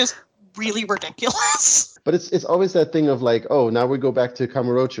because he's just really ridiculous. But it's always that thing of like, oh, now we go back to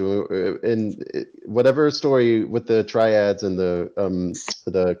Kamurocho and whatever story with the triads and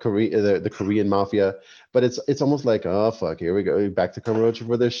the Korean mafia. But it's almost like, oh fuck, here we go back to Kamurocho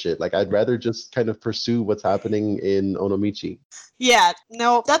for this shit. Like I'd rather just kind of pursue what's happening in Onomichi. Yeah,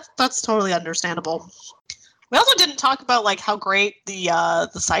 no, that's totally understandable. We also didn't talk about like how great the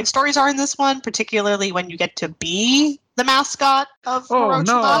side stories are in this one, particularly when you get to be the mascot of Hiroshima.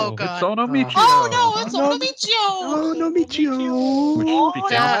 No, it's Onomichi. Oh no, it's Onomichi. Onomichi. Which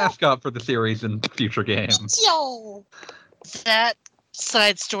became a mascot for the series in future games. That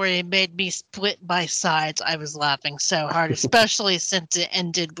side story made me split my sides. I was laughing so hard, especially since it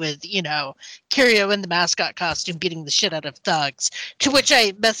ended with, Kiryu in the mascot costume beating the shit out of thugs. To which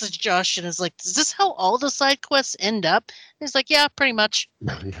I messaged Josh and is like, is this how all the side quests end up? And he's like, yeah, pretty much.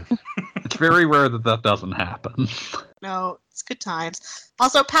 It's very rare that doesn't happen. No, it's good times.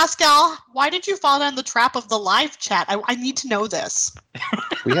 Also, Pascal, why did you fall down the trap of the live chat? I need to know this.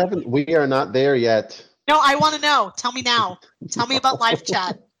 We are not there yet. No, I want to know. Tell me now. Tell me about live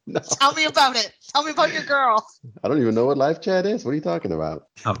chat. No. Tell me about it. Tell me about your girl. I don't even know what live chat is. What are you talking about?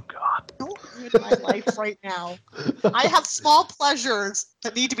 Oh, God. Don't ruin my life right now. I have small pleasures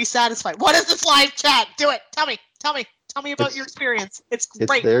that need to be satisfied. What is this live chat? Do it. Tell me. Tell me about your experience. It's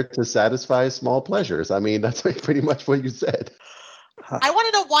great. It's there to satisfy small pleasures. I mean, that's pretty much what you said. I want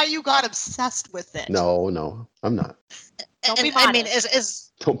to know why you got obsessed with it. No, I'm not. Don't be modest. I mean,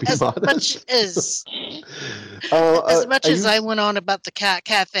 don't be modest. As much as I went on about the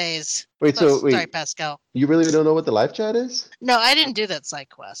cafes. Sorry, Pascal. You really don't know what the live chat is? No, I didn't do that side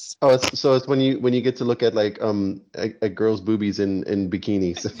quest. Oh, it's when you get to look at like a girl's boobies in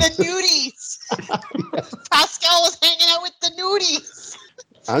bikinis. The nudies. Yes. Pascal was hanging out with the nudies.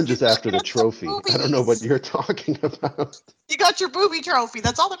 I'm just after the trophy. I don't know what you're talking about. You got your booby trophy.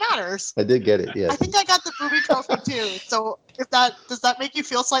 That's all that matters. I did get it, yeah. I think I got the booby trophy too. So does that make you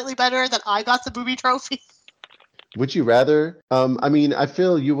feel slightly better that I got the booby trophy? Would you rather? I mean, I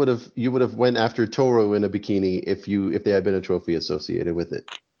feel you would have went after Toro in a bikini if there had been a trophy associated with it.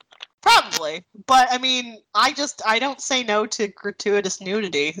 Probably, but I mean, I don't say no to gratuitous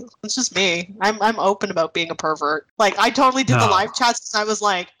nudity. It's just me. I'm open about being a pervert. Like I totally did the live chats. And I was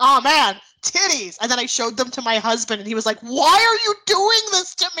like, oh man, titties, and then I showed them to my husband, and he was like, why are you doing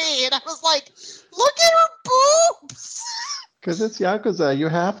this to me? And I was like, look at her boobs. Because it's Yakuza, you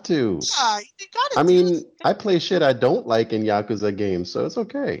have to. Yeah, you gotta I do mean, this. I play shit I don't like in Yakuza games, so it's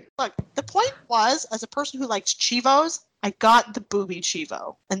okay. Look, the point was, as a person who likes Chivos, I got the booby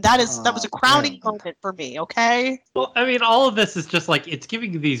Chivo. And that was a crowning moment for me, okay? Well, I mean, all of this is just like, it's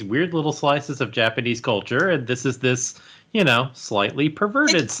giving you these weird little slices of Japanese culture, and this is this, slightly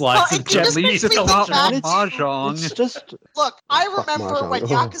perverted slice of just Japanese makes me culture. think back to- Mahjong. It's just Look, I Fuck remember Mahjong. when Oh.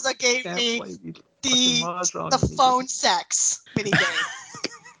 Yakuza gave me the phone sex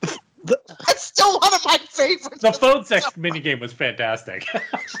minigame. That's still one of my favorites. The phone sex minigame was fantastic.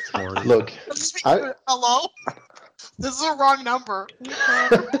 Look, I- Hello? This is the wrong number.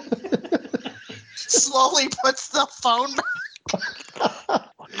 Slowly puts the phone back.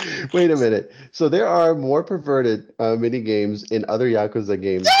 Wait a minute. So there are more perverted mini games in other Yakuza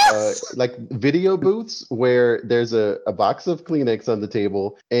games, Yes! like video booths where there's a box of Kleenex on the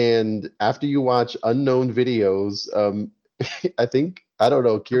table, and after you watch unknown videos, I don't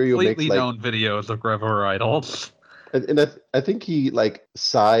know, Kiryu Completely makes known videos of Rever Idols. and I think he like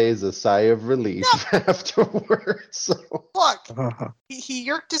sighs a sigh of relief afterwards. So Look, he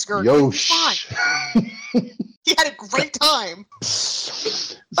yerked his gurgle. He was fine. Yosh. He had a great time.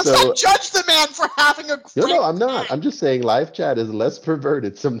 Let's So not judge the man for having a great no, I'm not. time. I'm just saying live chat is less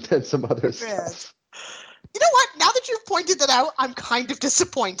perverted than some other Man. stuff. You know what? Now that you've pointed that out, I'm kind of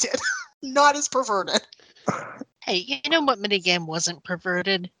disappointed. Not as perverted. Hey, you know what minigame wasn't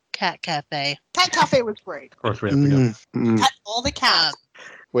perverted? Cat Cafe. Cat Cafe was great. Of course, we have to go. Pet all the cats.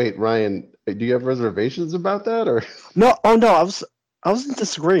 Wait, Ryan, do you have reservations about that or? no. Oh no, I wasn't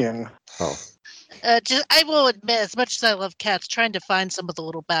disagreeing. Oh, I will admit, as much as I love cats, trying to find some of the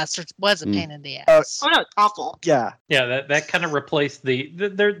little bastards was a pain in the ass. Oh no, it's awful. Yeah. Yeah, that kind of replaced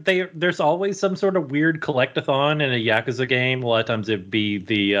there's always some sort of weird collectathon in a Yakuza game. A lot of times it'd be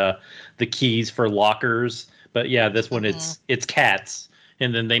the keys for lockers. But yeah, this one it's cats.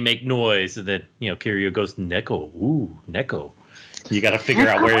 And then they make noise, and then Kiryu goes Neko. Ooh, Neko. You got to figure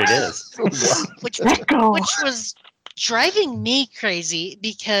out where it is. which was driving me crazy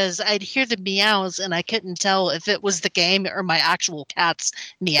because I'd hear the meows and I couldn't tell if it was the game or my actual cats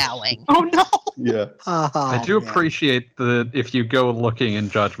meowing. Oh no. yeah. I do appreciate that if you go looking in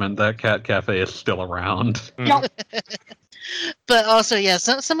Judgment, that Cat Cafe is still around. But also, yeah,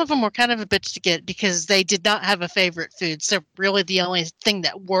 some of them were kind of a bitch to get because they did not have a favorite food. So really the only thing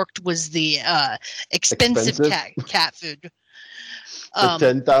that worked was the expensive? cat food. The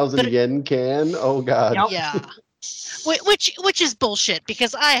 10,000 yen can? Oh, God. Yeah. Which is bullshit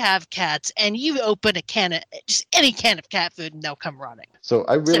because I have cats and you open a can of just any can of cat food and they'll come running. So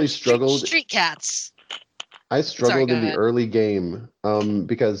I really struggled. Street cats. I struggled Sorry, in the ahead. early game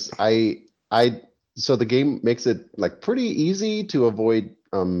because so the game makes it like pretty easy to avoid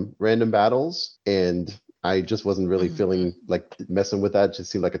random battles, and I just wasn't really feeling like messing with that. It just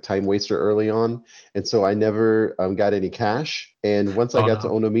seemed like a time waster early on, and so I never got any cash. And once I got to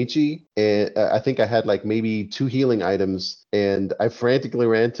Onomichi, and I think I had like maybe 2 healing items, and I frantically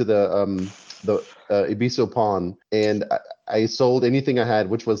ran to the Ibiso pawn, and I sold anything I had,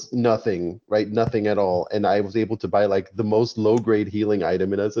 which was nothing, right? Nothing at all. And I was able to buy like the most low grade healing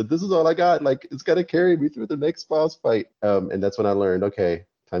item. And I said, this is all I got. Like, it's got to carry me through the next boss fight. And that's when I learned, okay,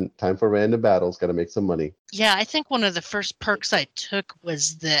 time for random battles. Got to make some money. Yeah, I think one of the first perks I took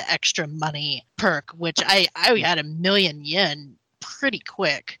was the extra money perk, which I had 1,000,000 yen pretty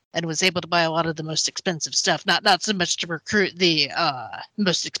quick and was able to buy a lot of the most expensive stuff. Not so much to recruit the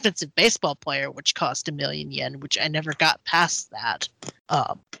most expensive baseball player, which cost 1,000,000 yen, which I never got past that.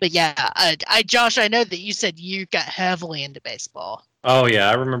 But yeah, Josh, I know that you said you got heavily into baseball. Oh yeah,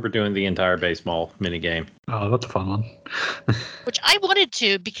 I remember doing the entire baseball minigame. Oh, that's a fun one. Which I wanted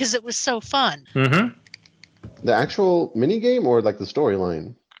to because it was so fun. Mm-hmm. The actual mini game or like the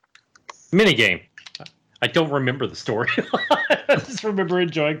storyline? Minigame. I don't remember the story. I just remember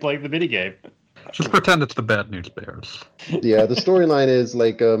enjoying playing the minigame. Just pretend it's the Bad News Bears. Yeah, the storyline is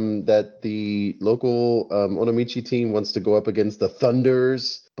like that the local Onomichi team wants to go up against the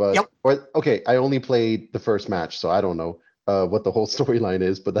Thunders, but I only played the first match, so I don't know what the whole storyline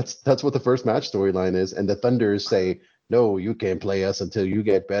is, but that's what the first match storyline is, and the Thunders say, no, you can't play us until you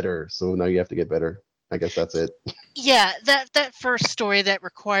get better, so now you have to get better. I guess that's it. Yeah, that first story that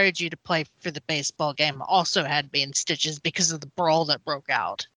required you to play for the baseball game also had me in stitches because of the brawl that broke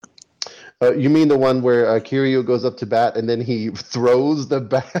out. You mean the one where Kiryu goes up to bat and then he throws the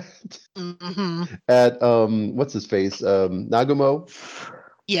bat at what's his face, Nagumo?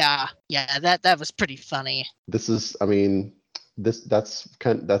 Yeah, that was pretty funny. This is, I mean, that's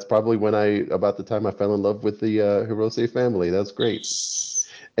probably when about the time I fell in love with the Hirose family. That's great.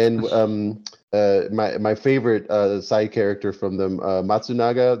 And my favorite side character from them,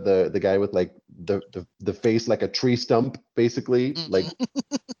 Matsunaga, the guy with like the face like a tree stump, basically, like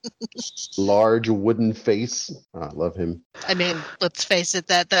large wooden face. I love him. I mean, let's face it,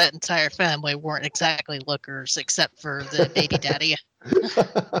 that entire family weren't exactly lookers, except for the baby daddy.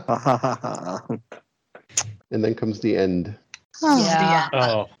 And then comes the end.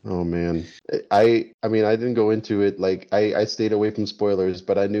 Yeah. Oh man. I mean, I didn't go into it. Like I stayed away from spoilers,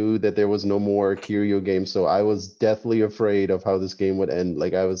 but I knew that there was no more Kiryu game, so I was deathly afraid of how this game would end.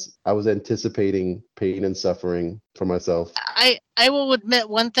 Like I was anticipating pain and suffering for myself. I will admit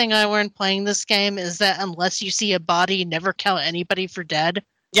one thing I learned playing this game is that unless you see a body, never count anybody for dead.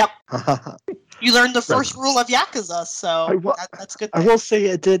 Yep. You learned the first rule of Yakuza, so that's good. I will say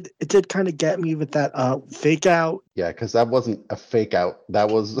it did kind of get me with that fake out. Yeah, because that wasn't a fake out. That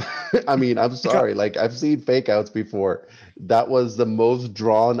was, I mean, I'm sorry. Like I've seen fake outs before. That was the most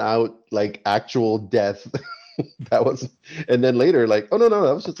drawn out, like actual death. That was, and then later, like, oh no,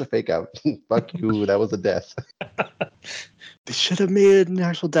 that was just a fake out. Fuck you, that was a death. They should have made an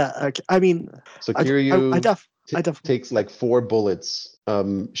actual death. I mean, so Kiryu I takes like 4 bullets,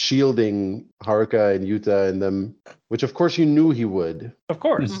 shielding Haruka and Yuta and them, which of course you knew he would. Of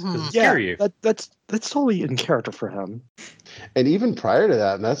course, yeah, that's totally in character for him. And even prior to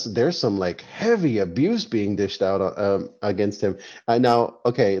that, there's some like heavy abuse being dished out against him. Now,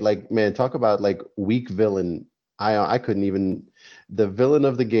 okay, like man, talk about like weak villain. I couldn't even. The villain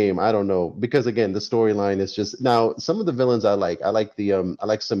of the game, I don't know, because again, the storyline is just now. Some of the villains I like. I like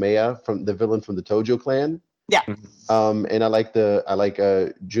Samaya from the villain from the Tojo clan. Yeah. And I like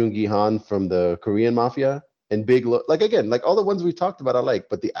Jungi Han from the Korean Mafia and like again, like all the ones we talked about I like,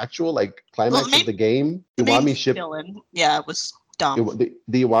 but the actual like climax of the game, Iwami ship villain, it was dumb.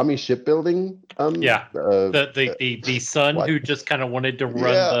 The Iwami shipbuilding. The son who just kind of wanted to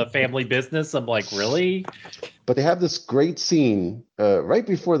run the family business. I'm like, really? But they have this great scene right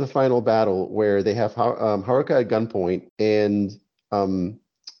before the final battle where they have Haruka at gunpoint and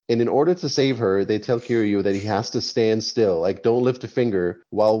in order to save her, they tell Kiryu that he has to stand still, like don't lift a finger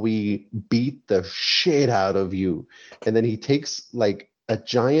while we beat the shit out of you. And then he takes like a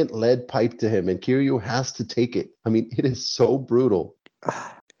giant lead pipe to him, and Kiryu has to take it. I mean, it is so brutal.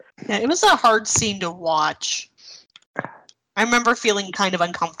 Yeah, it was a hard scene to watch. I remember feeling kind of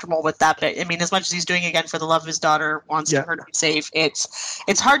uncomfortable with that bit. I mean, as much as he's doing again for the love of his daughter, wants her to be safe,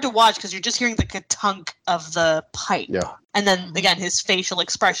 it's hard to watch because you're just hearing the ka-tunk of the pipe. Yeah. And then, again, his facial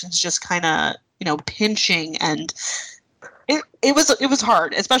expressions just kind of, pinching. And it was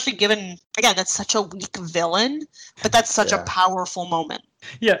hard, especially given, again, that's such a weak villain, but that's such a powerful moment.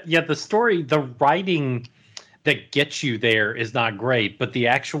 Yeah, the story, the writing that gets you there is not great, but the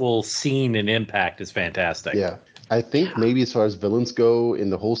actual scene and impact is fantastic. Yeah. I think maybe as far as villains go in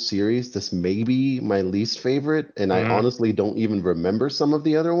the whole series, this may be my least favorite, and I honestly don't even remember some of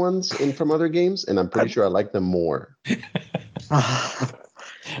the other ones from other games, and I'm pretty sure I like them more. I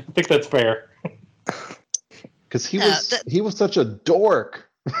think that's fair. Because he was such a dork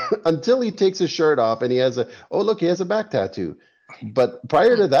until he takes his shirt off and he has a back tattoo. But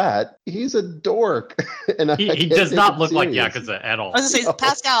prior to that, he's a dork. And he does not look like Yakuza at all. I was going to say,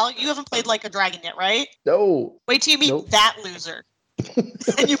 Pascal, you haven't played Like a Dragon yet, right? No. Wait till you meet that loser.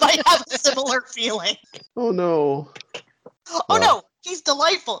 And you might have a similar feeling. Oh, no. Oh, no. He's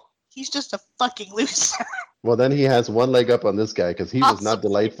delightful. He's just a fucking loser. Well, then he has one leg up on this guy because he was not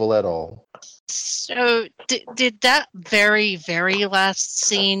delightful at all. So did that very, very last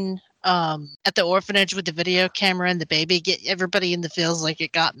scene at the orphanage with the video camera and the baby get everybody in the feels like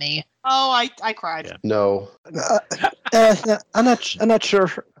it got me? Oh, I cried. Yeah. No. I'm not sure.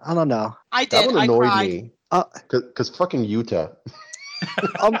 I don't know. I did. That one annoyed I cried. me. Because fucking Yuta.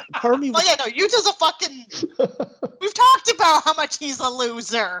 Part of me. Oh yeah, no, Yuta's a fucking. We've talked about how much he's a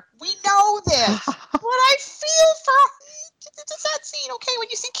loser. We know this. What I feel for that scene, okay, when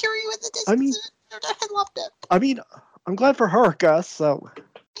you see Kiryu in the distance, I loved it. I mean, I'm glad for Haruka, so.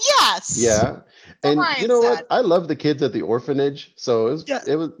 Yes. Yeah, and Ryan you know said. what? I love the kids at the orphanage, so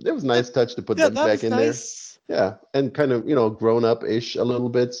it was a nice touch to put them back in there. Yeah, and kind of grown up ish a little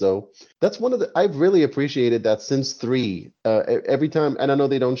bit. So that's one of the I've really appreciated that since 3. Every time, and I know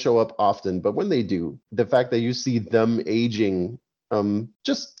they don't show up often, but when they do, the fact that you see them aging,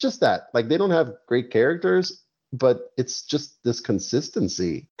 just that, like they don't have great characters, but it's just this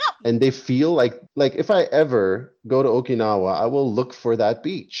consistency. And they feel like if I ever go to Okinawa, I will look for that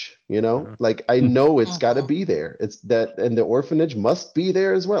beach, like I know it's got to be there. It's that, and the orphanage must be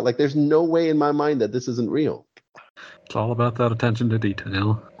there as well. Like there's no way in my mind that this isn't real. It's all about that attention to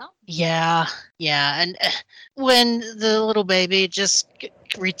detail. Well, Yeah, and when the little baby just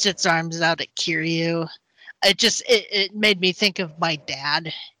reached its arms out at Kiryu, it made me think of my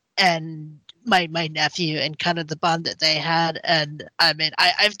dad and my nephew and kind of the bond that they had. And I mean,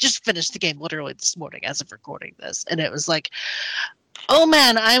 I've just finished the game literally this morning as of recording this, and it was like, oh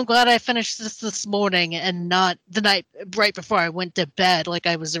man, I'm glad I finished this morning and not the night right before I went to bed like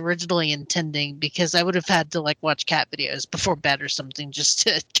I was originally intending, because I would have had to like watch cat videos before bed or something just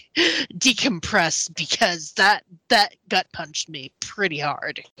to decompress, because that gut punched me pretty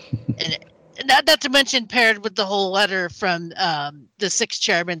hard. And not to mention paired with the whole letter from the sixth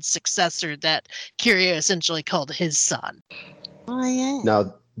chairman's successor that Kiryu essentially called his son. Oh yeah.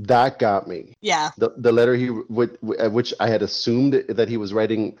 Now that got me. Yeah. The letter which I had assumed that he was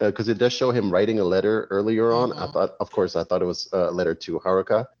writing, because it does show him writing a letter earlier on. I thought it was a letter to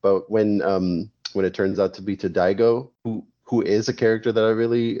Haruka, but when it turns out to be to Daigo, who is a character that I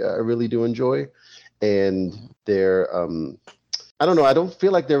really do enjoy, and their I don't know, I don't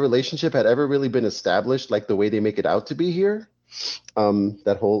feel like their relationship had ever really been established like the way they make it out to be here.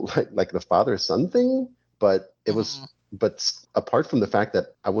 That whole like the father-son thing, but it was. But apart from the fact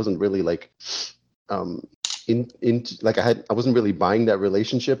that I wasn't really like I wasn't really buying that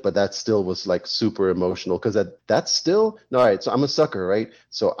relationship, but that still was like super emotional, because that's still no, all right. So I'm a sucker, right?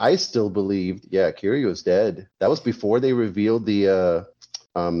 So I still believed, Kiryu is dead. That was before they revealed the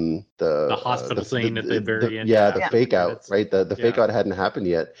hospital scene at the very end. The fake out, right? The fake out hadn't happened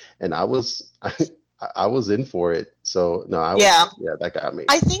yet, and I was in for it. So no, that got me.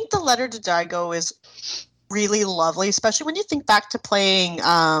 I think the letter to Daigo is really lovely, especially when you think back to playing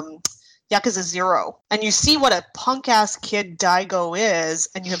Yakuza 0, and you see what a punk ass kid Daigo is,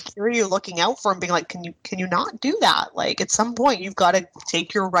 and you have Kiryu looking out for him, being like, can you not do that? Like, at some point you've got to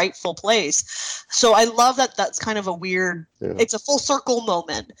take your rightful place. So I love that. That's kind of a weird, it's a full circle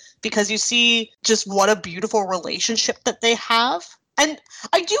moment, because you see just what a beautiful relationship that they have. And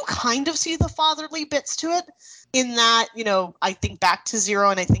I do kind of see the fatherly bits to it, in that, I think back to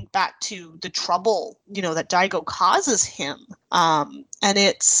 0, and I think back to the trouble, that Daigo causes him. And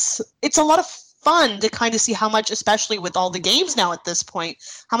it's a lot of fun to kind of see how much, especially with all the games now at this point,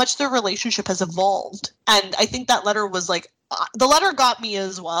 how much their relationship has evolved. And I think that letter was like, the letter got me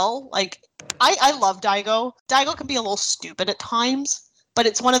as well. Like, I love Daigo. Daigo can be a little stupid at times, but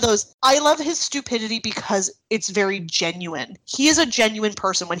it's one of those, I love his stupidity because it's very genuine. He is a genuine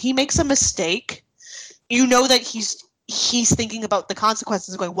person. When he makes a mistake, you know that he's thinking about the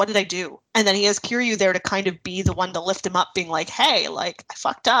consequences, going, what did I do? And then he has Kiryu there to kind of be the one to lift him up, being like, hey, like, I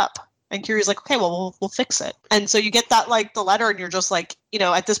fucked up. And Kiryu's like, okay, well, we'll fix it. And so you get that, like, the letter, and you're just like,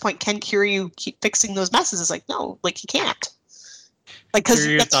 at this point, can Kiryu keep fixing those messes? It's like, no, like, he can't. Like, because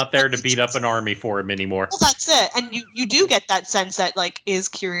Kiryu's not there to beat up an army for him anymore. Well, that's it. And you do get that sense that, like, is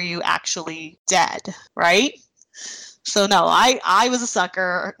Kiryu actually dead, right? So no, I was a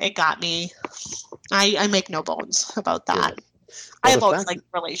sucker. It got me. I make no bones about that. Yeah. I have always liked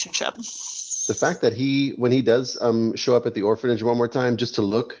the relationship. The fact that when he does show up at the orphanage one more time just to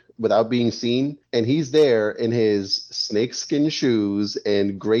look without being seen, and he's there in his snakeskin shoes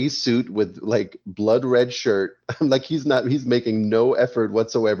and gray suit with like blood red shirt, like he's making no effort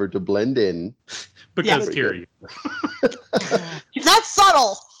whatsoever to blend in. Because Kiryu. He's not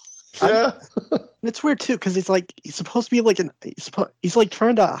subtle. Yeah. It's weird too, because he's supposed to be like he's like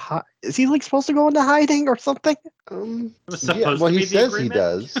trying to hide. Is he like supposed to go into hiding or something? He says he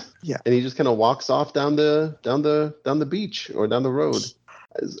does. Yeah, and he just kind of walks off down the beach or down the road.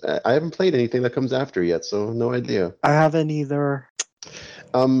 I haven't played anything that comes after yet, so no idea. I haven't either.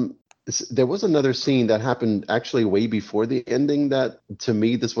 There was another scene that happened actually way before the ending that, to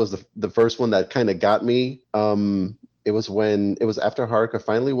me, this was the first one that kind of got me. It was after Haruka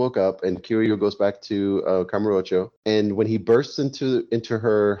finally woke up and Kiryu goes back to Kamurocho, and when he bursts into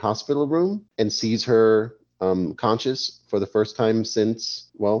her hospital room and sees her conscious for the first time since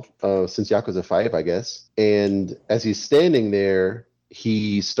Yakuza 5, I guess. And as he's standing there,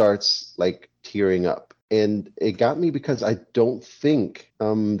 he starts like tearing up. And it got me because I don't think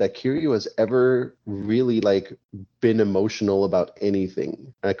that Kiryu has ever really like been emotional about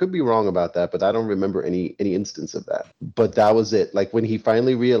anything. And I could be wrong about that, but I don't remember any instance of that. But that was it. Like when he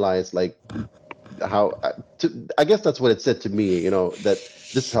finally realized like I guess that's what it said to me, that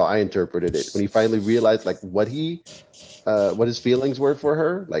this is how I interpreted it. When he finally realized like what his feelings were for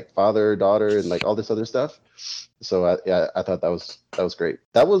her, like father, daughter, and like all this other stuff. So I thought that was great.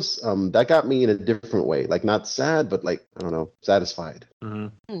 That got me in a different way, like not sad, but like, I don't know, satisfied.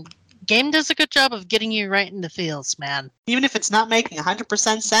 Mm-hmm. Game does a good job of getting you right in the feels, man. Even if it's not making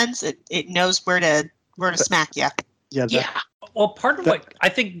 100% sense, it knows where to smack you. Yeah. Well, part of what I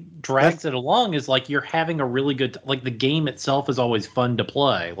think drags it along is like you're having a really good, like the game itself is always fun to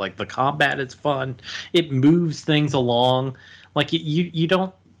play. Like the combat is fun. It moves things along. Like you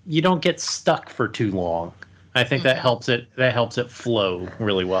don't get stuck for too long. I think that helps it flow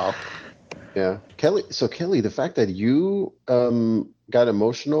really well. Yeah. Kelly, the fact that you got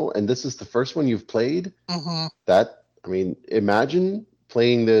emotional and this is the first one you've played, imagine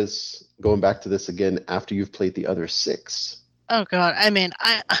playing this, going back to this again after you've played the other 6. Oh God! I mean,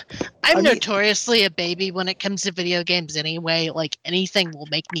 I'm notoriously a baby when it comes to video games. Anyway, like anything will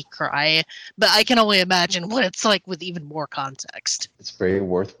make me cry. But I can only imagine what it's like with even more context. It's very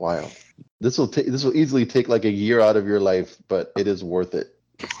worthwhile. This will easily take like a year out of your life, but it is worth it.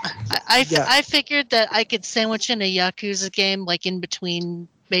 I figured that I could sandwich in a Yakuza game like in between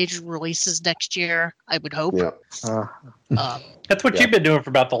major releases next year. I would hope. Yeah. That's what you've been doing for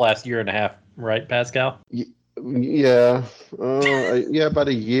about the last year and a half, right, Pascal? Yeah, about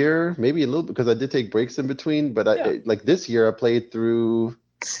a year, maybe a little, because I did take breaks in between. But like this year, I played through.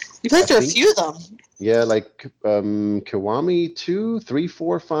 You played through a few of them. Yeah, like Kiwami 2, 3,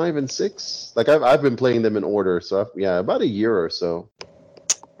 4, 5, and 6. Like I've been playing them in order, so about a year or so.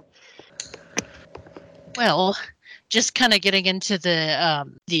 Well, just kind of getting into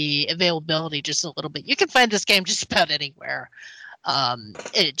the availability just a little bit. You can find this game just about anywhere.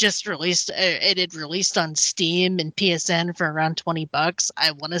 It just released. It had released on Steam and PSN for around $20.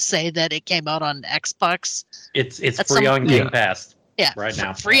 I want to say that it came out on Xbox. It's free on Game Pass. Yeah, right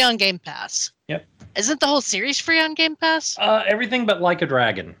now. Free on Game Pass. Yep. Isn't the whole series free on Game Pass? Everything but Like a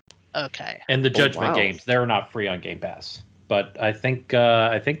Dragon. Okay. And the Judgment games, they're not free on Game Pass. But I think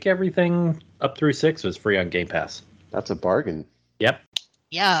everything up through 6 was free on Game Pass. That's a bargain. Yep.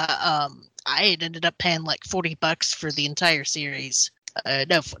 Yeah. I had ended up paying like $40 for the entire series.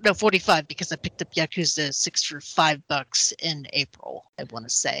 No, 45 because I picked up Yakuza 6 for $5 in April. I want to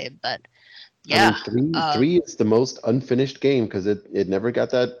say, but yeah. I mean, 3 is the most unfinished game because it never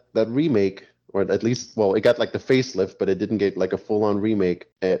got that remake, or at least, well, it got like the facelift, but it didn't get like a full on remake.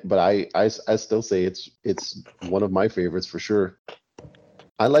 But I still say it's one of my favorites for sure.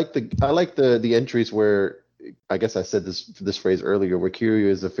 I like the entries where, I guess I said this phrase earlier, where Kiryu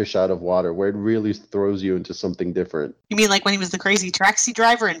is a fish out of water, where it really throws you into something different. You mean like when he was the crazy taxi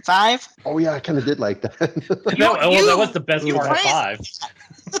driver in 5? Oh yeah, I kind of did like that. That was the best part of 5.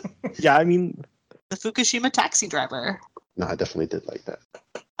 Yeah, I mean, the Fukushima taxi driver. No, I definitely did like that.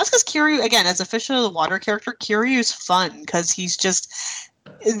 That's because Kiryu, again, as a fish out of the water character, Kiryu's fun because he's just.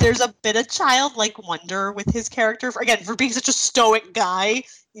 There's a bit of childlike wonder with his character. For being such a stoic guy,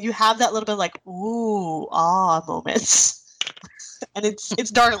 you have that little bit like ooh moments, and it's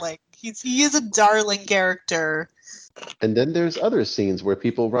darling. He is a darling character. And then there's other scenes where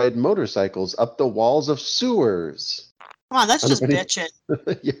people ride motorcycles up the walls of sewers. Come on, that's just bitching.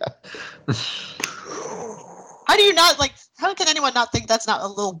 Yeah. How do you not like? How can anyone not think that's not a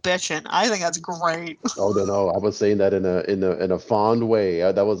little bitchin'? I think that's great. Oh no! I was saying that in a fond way.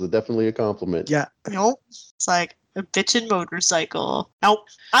 That was definitely a compliment. Yeah. Nope. It's like a bitchin' motorcycle. Nope.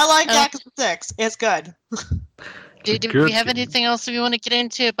 I like Yakuza 6. It's good. Do we have anything else that we want to get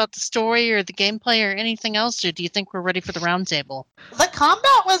into about the story or the gameplay or anything else, or do you think we're ready for the roundtable? The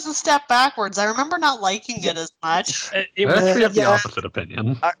combat was a step backwards. I remember not liking it as much. We have the opposite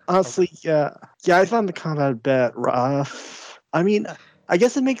opinion. Honestly, yeah, I found the combat a bit rough. I mean, I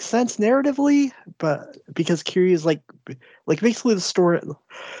guess it makes sense narratively, but because Kiryu is like basically the story.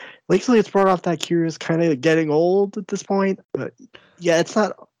 Basically, it's brought off that Kiryu is kind of getting old at this point. But yeah, it's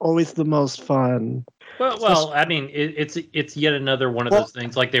not always the most fun. Well, I mean, it's yet another one of those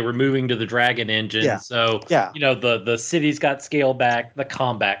things. Like they were moving to the Dragon Engine, so the cities got scaled back. The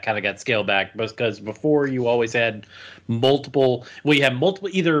combat kind of got scaled back because before you always had multiple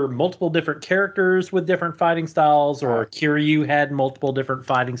different characters with different fighting styles, or Kiryu had multiple different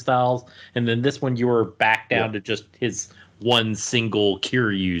fighting styles, and then this one you were back down to just his one single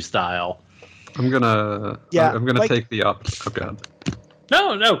Kiryu style. I'm gonna take the opposite. Oh god.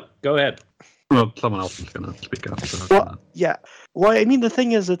 No, go ahead. Well, someone else is going to speak up. So Well, I mean, the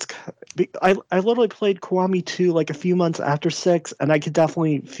thing is, I literally played Kiwami 2 like a few months after 6, and I could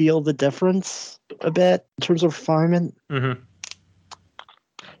definitely feel the difference a bit in terms of refinement. Mm-hmm.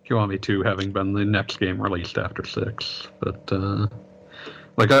 Kiwami 2 having been the next game released after 6. But,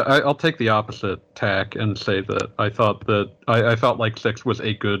 I'll take the opposite tack and say that I thought that I felt like 6 was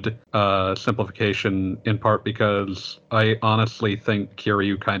a good simplification, in part because I honestly think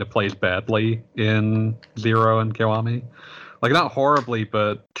Kiryu kind of plays badly in Zero and Kiwami. Like, not horribly,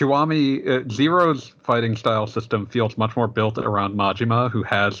 but Kiwami, Zero's fighting style system feels much more built around Majima, who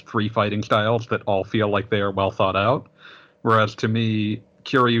has 3 fighting styles that all feel like they are well thought out. Whereas to me,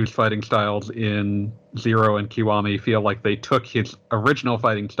 Kiryu's fighting styles in Zero and Kiwami feel like they took his original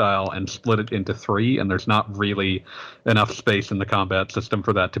fighting style and split it into 3, and there's not really enough space in the combat system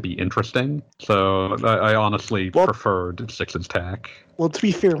for that to be interesting. So I honestly preferred 6's tack. Well, to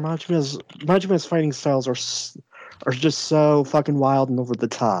be fair, Majima's fighting styles are just so fucking wild and over the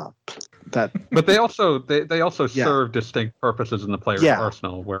top. But they also serve distinct purposes in the player's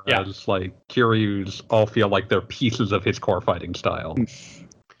arsenal, whereas like Kiryu's all feel like they're pieces of his core fighting style.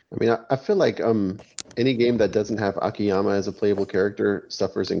 I mean, I feel like any game that doesn't have Akiyama as a playable character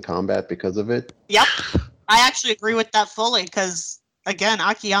suffers in combat because of it. Yep, I actually agree with that fully because again,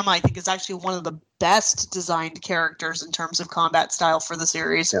 Akiyama I think is actually one of the best designed characters in terms of combat style for the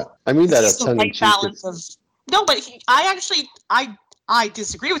series. Yeah, I mean that a tongue in cheek. No, but I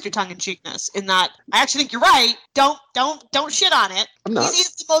disagree with your tongue-in-cheekness in that I actually think you're right. Don't shit on it. I'm not.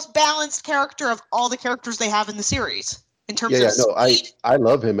 He's the most balanced character of all the characters they have in the series in terms of speed. I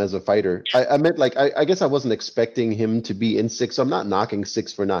love him as a fighter. I meant like I guess I wasn't expecting him to be in 6, so I'm not knocking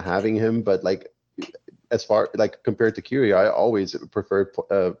 6 for not having him, but like as far like compared to Kiryu, I always preferred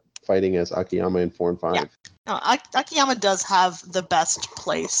fighting as Akiyama in 4 and 5. Yeah. No, Akiyama does have the best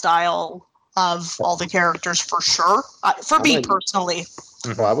play style of all the characters for sure. For me personally.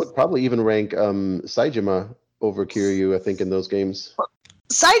 Well, I would probably even rank Saejima over Kiryu, I think, in those games.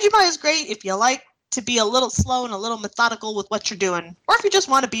 Saejima is great if you like to be a little slow and a little methodical with what you're doing. Or if you just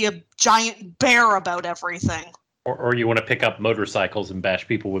want to be a giant bear about everything. Or you want to pick up motorcycles and bash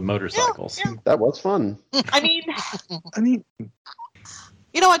people with motorcycles. Yeah. That was fun. I mean...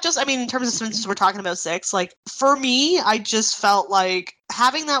 You know what, in terms of, since we're talking about 6, like, for me, I just felt like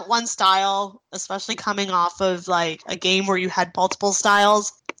having that one style, especially coming off of, like, a game where you had multiple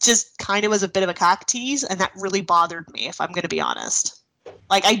styles, just kind of was a bit of a cock tease, and that really bothered me, if I'm going to be honest.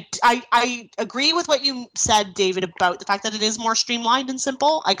 Like, I agree with what you said, David, about the fact that it is more streamlined and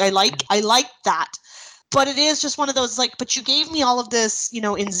simple. Like, I like that. But it is just one of those, like, but you gave me all of this,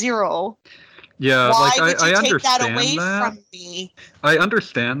 in Zero. Yeah, why like would you I take understand that away that. from me? I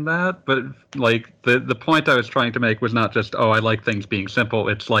understand that, but like the point I was trying to make was not just I like things being simple.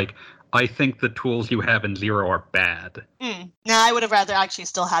 It's like I think the tools you have in Zero are bad. No, I would have rather actually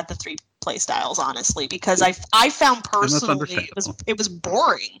still had the 3 play styles, honestly, because I found personally it was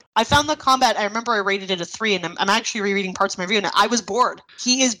boring. I found the combat. I remember I rated it a 3, and I'm actually rereading parts of my review, and I was bored.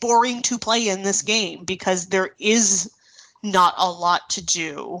 He is boring to play in this game because there is not a lot to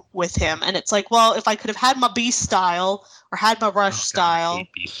do with him, and it's like, well, if I could have had my Beast style or had my Rush style.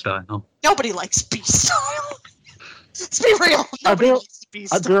 Beast style. Nobody likes Beast style. Let's be real. Nobody likes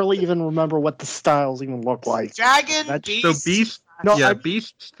Beast style. I barely even remember what the styles even look like. Dragon, Beast. So Beast.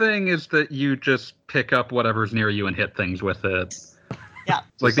 Beast's thing is that you just pick up whatever's near you and hit things with it. Yeah.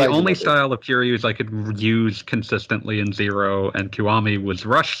 Like the only style of Kiryu's I could use consistently in Zero and Kiwami was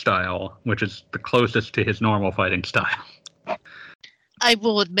Rush style, which is the closest to his normal fighting style. I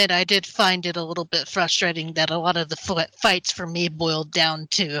will admit I did find it a little bit frustrating that a lot of the fights for me boiled down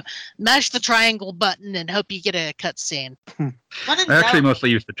to mash the triangle button and hope you get a cutscene. I actually mostly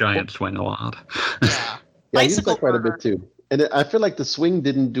use the giant swing a lot. Yeah, I use that quite a bit too. And I feel like the swing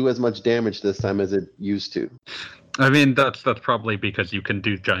didn't do as much damage this time as it used to. I mean, that's probably because you can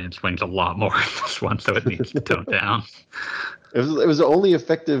do giant swings a lot more in this one, so it needs to tone down. It was the only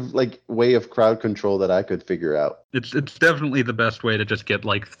effective way of crowd control that I could figure out. It's definitely the best way to just get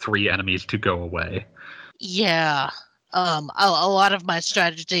 3 enemies to go away. Yeah. A lot of my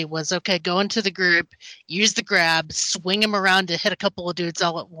strategy was, okay, go into the group, use the grab, swing him around to hit a couple of dudes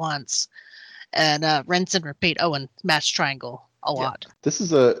all at once, and rinse and repeat. Oh, and mash triangle a lot. This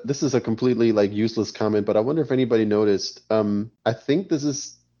is a completely useless comment, but I wonder if anybody noticed. I think this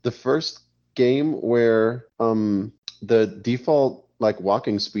is the first game where the default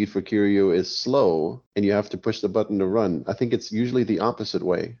walking speed for Kiryu is slow, and you have to push the button to run. I think it's usually the opposite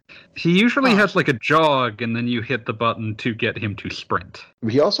way. He usually has a jog, and then you hit the button to get him to sprint.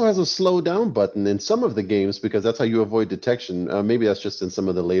 He also has a slow down button in some of the games because that's how you avoid detection. Maybe that's just in some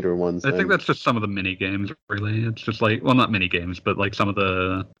of the later ones. I think that's just some of the mini games. Really, it's just not mini games, but some of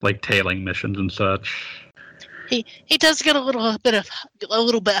the tailing missions and such. He does get a little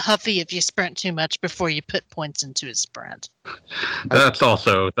bit huffy if you sprint too much before you put points into his sprint. That's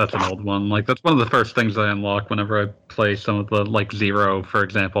an old one. That's one of the first things I unlock whenever I play some of the Zero, for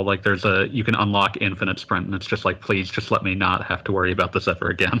example. There's you can unlock infinite sprint, and it's just please just let me not have to worry about this ever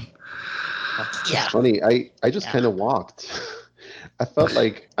again. Yeah. It's funny. I just kind of walked. I felt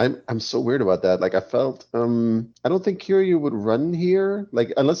like I'm so weird about that. I felt I don't think Kiryu would run here,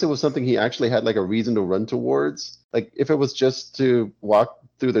 unless it was something he actually had a reason to run towards. If it was just to walk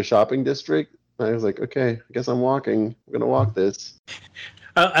through the shopping district, I was like, okay, I guess I'm walking. I'm gonna walk this.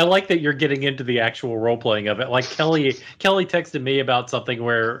 I like that you're getting into the actual role playing of it. Like Kelly texted me about something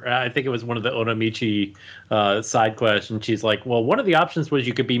where I think it was one of the Onomichi side quests, and she's like, "Well, one of the options was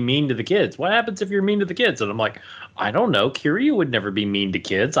you could be mean to the kids. What happens if you're mean to the kids?" And I'm like, "I don't know. Kiryu would never be mean to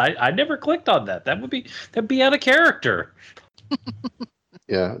kids. I never clicked on that. That'd be out of character."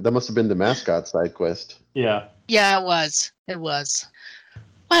 Yeah, that must have been the mascot side quest. Yeah. Yeah, it was. It was.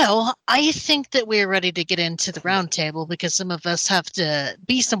 Well, I think that we're ready to get into the roundtable because some of us have to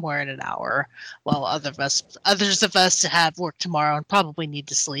be somewhere in an hour, while others of us have work tomorrow and probably need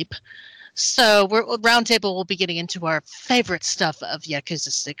to sleep. So roundtable will be getting into our favorite stuff of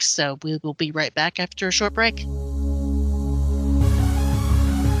Yakuza 6. So we will be right back after a short break.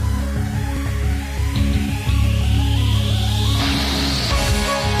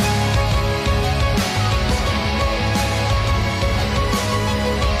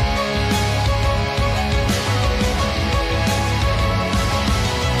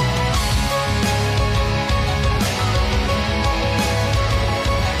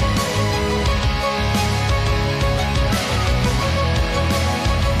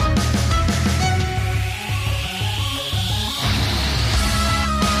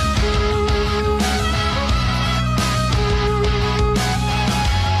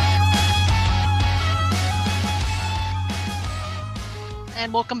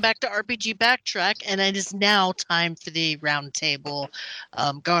 And welcome back to RPG Backtrack, and it is now time for the roundtable,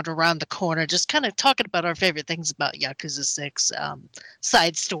 going around the corner, just kind of talking about our favorite things about Yakuza 6,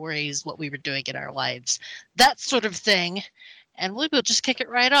 side stories, what we were doing in our lives, that sort of thing. And we'll just kick it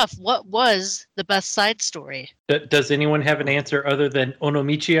right off. What was the best side story? Does anyone have an answer other than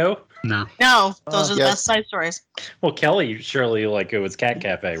Onomichio? No. No, those are the best side stories. Well, Kelly, surely like it was Cat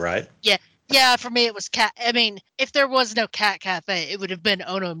Cafe, right? Yeah, for me it was Cat. I mean, if there was no Cat Cafe, it would have been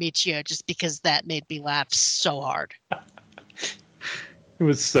Onomichio, just because that made me laugh so hard. It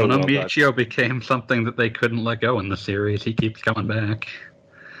was so well done. Onomichio became something that they couldn't let go in the series. He keeps coming back.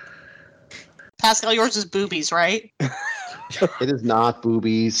 Pascal, yours is boobies, right? It is not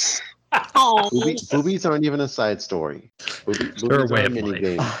boobies. Oh, Boobies aren't even a side story. Boobies They're a way are a of mini life.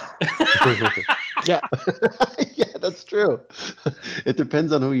 game. Yeah. Yeah, that's true. It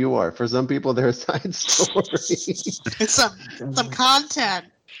depends on who you are. For some people, they're a side story. it's some content.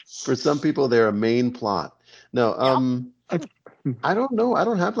 For some people, they're a main plot. No, I don't know. I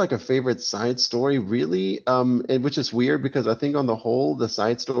don't have like a favorite side story really, which is weird because I think on the whole, the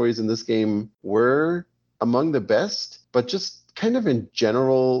side stories in this game were among the best, but just kind of in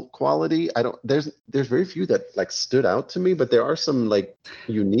general quality. There's very few that like stood out to me, but there are some like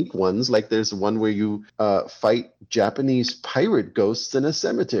unique ones. Like there's one where you fight Japanese pirate ghosts in a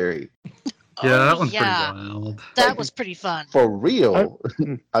cemetery. Yeah, that one's pretty wild. That was pretty fun. For real.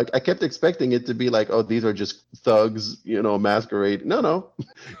 I kept expecting it to be like, oh, these are just thugs, masquerade. No,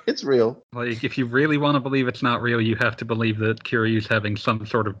 it's real. Like, if you really want to believe it's not real, you have to believe that Kiryu's having some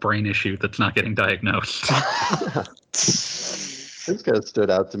sort of brain issue that's not getting diagnosed. This kind of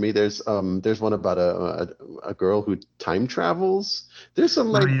stood out to me. There's one about a girl who time travels. There's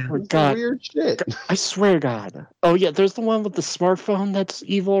some some weird shit. I swear to God. Oh yeah, there's the one with the smartphone that's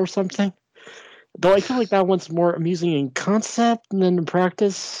evil or something. Though I feel like that one's more amusing in concept than in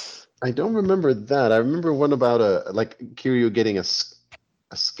practice. I don't remember that. I remember one about Kiryu getting a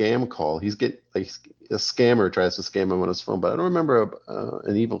scam call. A scammer tries to scam him on his phone, but I don't remember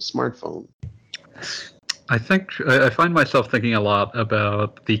an evil smartphone. I think I find myself thinking a lot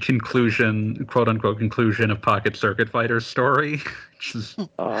about the conclusion, quote unquote conclusion of Pocket Circuit Fighter's story, which is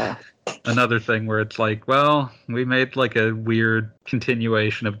another thing where it's like, well, we made like a weird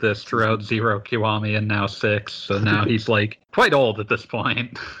continuation of this throughout Zero Kiwami and now 6, so now he's like quite old at this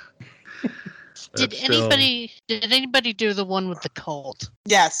point. Did anybody do the one with the cult?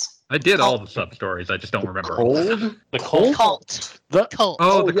 Yes. I did all the sub-stories. I just don't remember. The cult? The cult.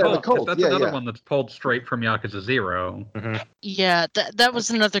 Oh, the cult. The cult. That's another one that's pulled straight from Yakuza 0. Mm-hmm. Yeah, that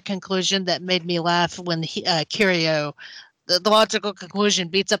was another conclusion that made me laugh when Kiryu, the logical conclusion,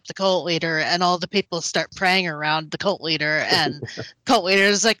 beats up the cult leader and all the people start praying around the cult leader, and the cult leader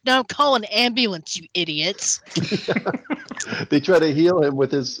is like, no, call an ambulance, you idiots. They try to heal him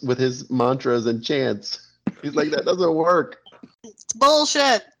with his mantras and chants. He's like, that doesn't work. It's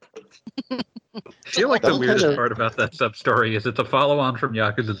bullshit. I feel like the weirdest part about that sub-story is it's a follow-on from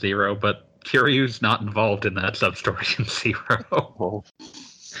Yakuza 0, but Kiryu's not involved in that sub-story in 0. Oh.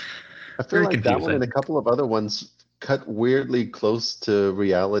 I feel like that one and a couple of other ones cut weirdly close to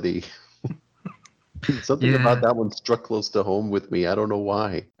reality. Something about that one struck close to home with me. I don't know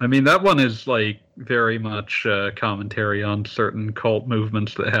why. I mean, that one is like very much commentary on certain cult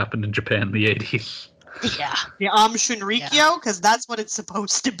movements that happened in Japan in the 80s. Yeah. The Shunrikyo, because that's what it's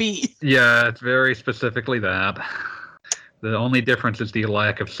supposed to be. Yeah, it's very specifically that. The only difference is the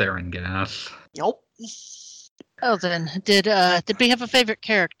lack of sarin gas. Yep. Oh, then did we have a favorite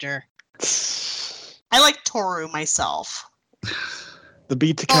character? I like Toru myself. The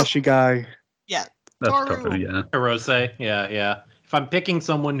Beat Takeshi guy. Yeah. That's Toru. Toru, yeah. Hirose, yeah. If I'm picking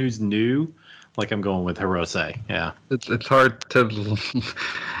someone who's new, like I'm going with Hirose, yeah. It's hard to...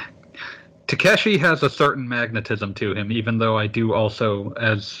 Takeshi has a certain magnetism to him, even though I do also,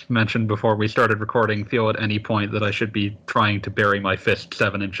 as mentioned before we started recording, feel at any point that I should be trying to bury my fist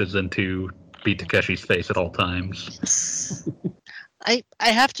 7 inches into Beat Takeshi's face at all times. I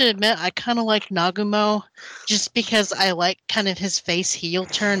have to admit, I kind of like Nagumo, just because I like kind of his face heel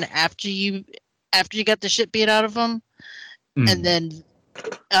turn after you got the shit beat out of him, and then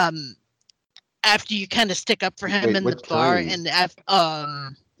after you kind of stick up for him in the bar, and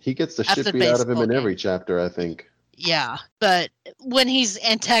he gets the shit beat out of him in every chapter, I think. Yeah, but when he's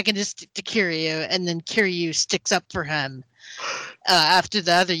antagonistic to Kiryu, and then Kiryu sticks up for him after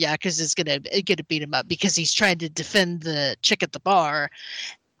the other Yakuza is gonna beat him up because he's trying to defend the chick at the bar,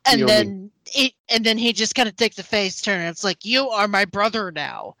 and then he just kind of takes the face turn. And it's like, you are my brother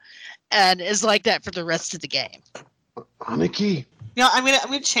now, and is like that for the rest of the game. Aniki. You know, I'm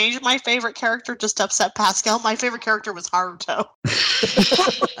gonna change my favorite character just to upset Pascal. My favorite character was Haruto.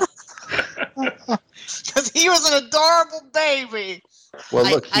 Because he was an adorable baby. Well,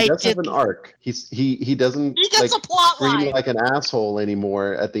 look, he does have an arc. He doesn't gets a plot scream line. like an asshole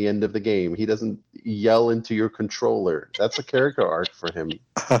anymore at the end of the game. He doesn't yell into your controller. That's a character arc for him.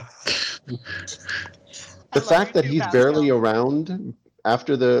 The fact that he's barely around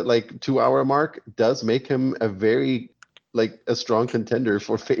after the 2-hour mark does make him a very a strong contender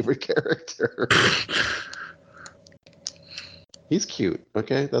for favorite character. He's cute.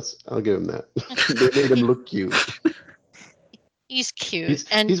 Okay, I'll give him that. They made him look cute. He's cute.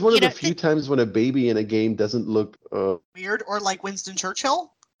 He's one of the few times when a baby in a game doesn't look weird or like Winston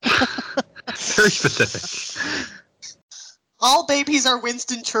Churchill. Very specific. All babies are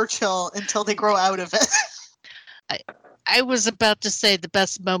Winston Churchill until they grow out of it. I was about to say the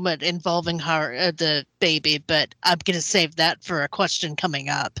best moment involving the baby, but I'm going to save that for a question coming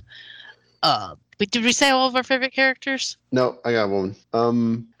up. But did we say all of our favorite characters? No, I got one.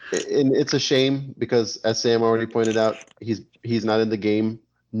 And it's a shame because, as Sam already pointed out, he's not in the game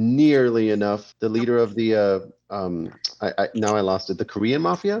nearly enough. The leader of the now I lost it. The Korean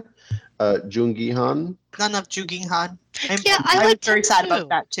mafia, Jung Gi-han. None of Jung Gi-han. I was very sad about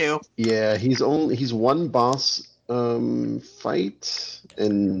that too. Yeah, he's one boss fight,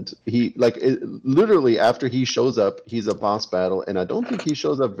 and he literally after he shows up, he's a boss battle, and I don't think he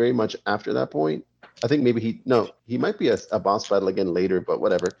shows up very much after that point. I think maybe he might be a boss battle again later, but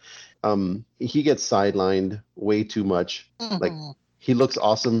whatever. He gets sidelined way too much. Mm-hmm. He looks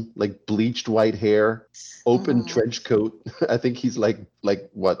awesome, bleached white hair, open trench coat. I think he's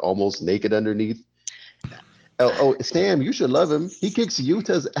what, almost naked underneath. Oh, Sam, you should love him. He kicks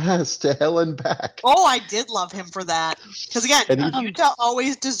Yuta's ass to hell and back. Oh, I did love him for that. Because again, Yuta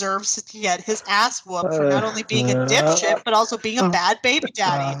always deserves to get his ass whooped for not only being a dipshit, but also being a bad baby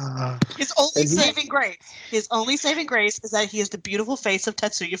daddy. His only saving grace is that he is the beautiful face of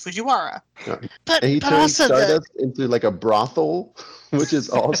Tetsuya Fujiwara. But and he turns also Stardust into a brothel, which is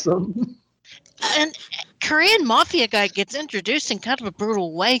awesome. And Korean mafia guy gets introduced in kind of a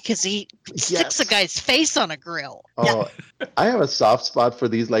brutal way because he sticks a guy's face on a grill. Oh, I have a soft spot for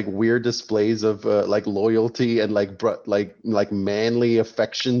these weird displays of loyalty and manly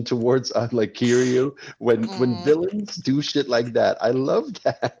affection towards Kiryu when villains do shit like that. I love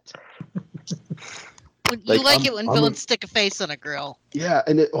that. You like it when villains stick a face on a grill. Yeah,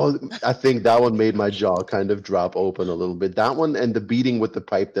 and I think that one made my jaw kind of drop open a little bit. That one and the beating with the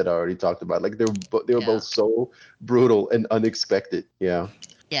pipe that I already talked about. They were both so brutal and unexpected. Yeah.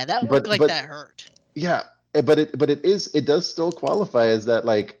 Yeah, that looked that hurt. Yeah, but it does still qualify as that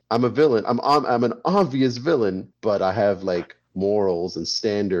I'm a villain. I'm an obvious villain, but I have morals and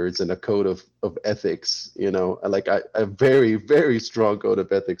standards and a code of ethics, a very, very strong code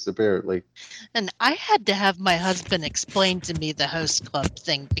of ethics apparently. And I had to have my husband explain to me the host club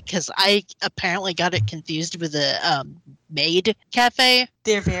thing because I apparently got it confused with a maid cafe.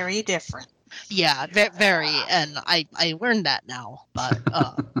 They're very different. Yeah, very, and I learned that now, but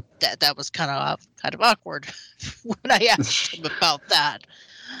that was kind of awkward when I asked him about that.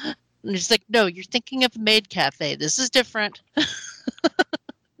 And he's like, no, you're thinking of a maid cafe. This is different.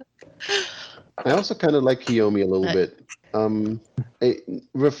 I also kind of like Kiyomi a little bit.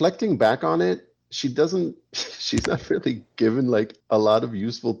 Reflecting back on it, she's not really given like a lot of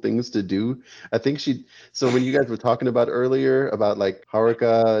useful things to do. I think so when you guys were talking about earlier about like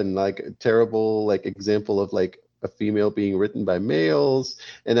Haruka and like a terrible like example of like a female being written by males,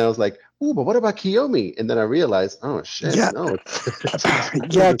 and I was like, ooh, but what about Kiyomi? And then I realized, oh shit, Yeah. no.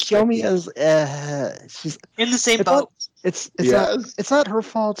 Yeah, Kiyomi is she's In the same boat. It's Yes. it's not her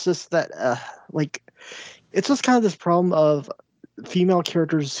fault. It's just that like it's just kind of this problem of female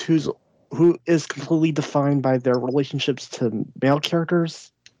characters who is completely defined by their relationships to male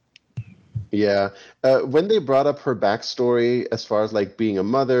characters. Yeah. When they brought up her backstory as far as like being a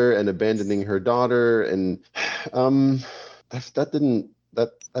mother and abandoning her daughter, and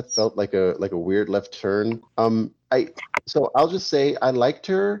that felt like a weird left turn. So I'll just say I liked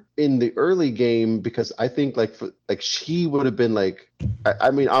her in the early game because I think like she would have been like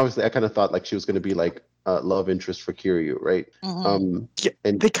I mean obviously I kind of thought like she was going to be like love interest for Kiryu, right? Yeah,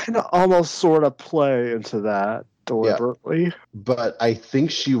 and they kind of almost sort of play into that deliberately. but I think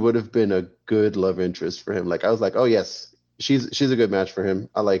she would have been a good love interest for him. Like I was like, oh yes, she's a good match for him.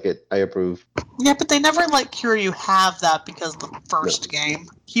 I like it. I approve. Yeah, but they never let Kiryu have that because of the first game.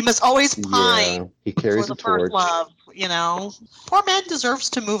 He must always pine He carries for a the torch. first love, you know? Poor man deserves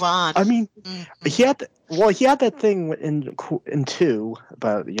to move on. I mean, he had that thing in 2,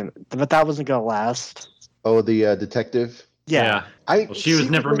 but but that wasn't gonna last. Oh, the detective. Yeah. Well, she was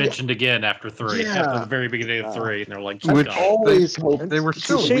never mentioned again after 3. Yeah. After the very beginning of 3, and they're like, Which "Gone." Always hope They were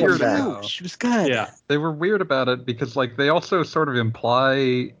so She weird. she was good. Yeah. They were weird about it because like they also sort of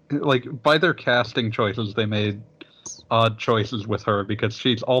imply like by their casting choices they made odd choices with her because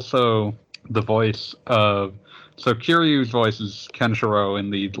she's also the voice of Kiryu's voice is Kenshiro in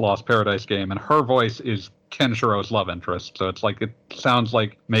the Lost Paradise game and her voice is Kenshiro's love interest. So it's like it sounds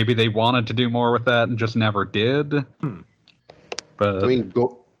like maybe they wanted to do more with that and just never did. But I mean,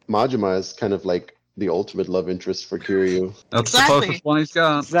 Majima is kind of like the ultimate love interest for Kiryu. that's Exactly. the closest one he's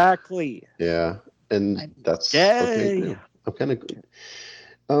got. Exactly. Yeah, and that's Yay. okay too. I'm kind of good.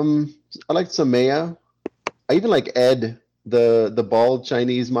 I liked Samaya. I even like Ed, the bald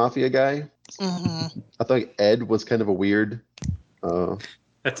Chinese mafia guy. I thought Ed was kind of a weird.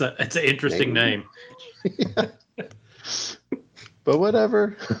 It's an interesting name. But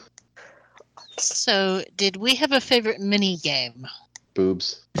whatever. So, did we have a favorite mini game?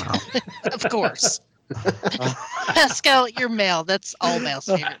 Boobs. Of course. Pascal, you're male. That's all male's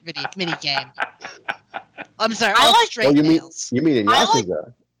favorite mini game. I'm sorry, I all like- straight Oh, you males. mean in I like-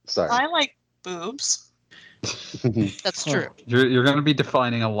 Yakuza? Sorry. I like boobs. That's true. You're going to be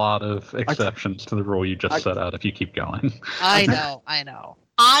defining a lot of exceptions to the rule you just set out if you keep going. I know.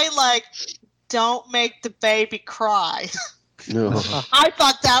 I like don't make the baby cry. No. I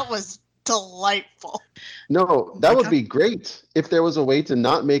thought that was delightful. No, that would be great if there was a way to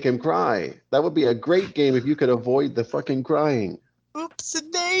not make him cry. That would be a great game if you could avoid the fucking crying. Oops a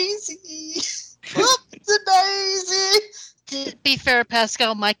daisy. Oops a daisy. To be fair,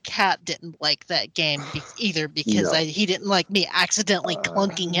 Pascal, my cat didn't like that game either because No. he didn't like me accidentally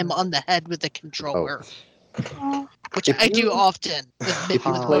clunking him on the head with the controller, which If I do you- often. If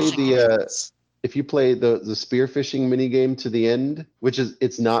you play if you play the spearfishing minigame to the end, which is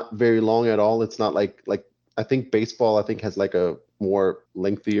it's not very long at all. It's not like I think baseball has like a more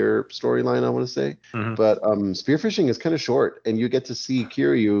lengthier storyline, I want to say. Mhm. But spearfishing is kind of short, and you get to see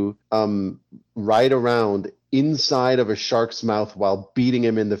Kiryu ride around inside of a shark's mouth while beating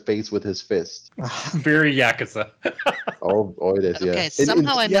him in the face with his fist. Very Yakuza. Oh, it is, yeah. Okay, And-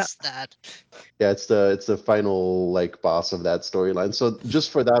 somehow I yeah. missed that. Yeah, it's the final like boss of that storyline. So just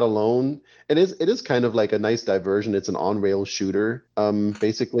for that alone, it is kind of like a nice diversion. It's an on-rail shooter,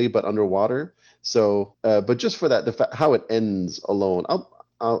 basically, but underwater. So, but just for that, how it ends alone,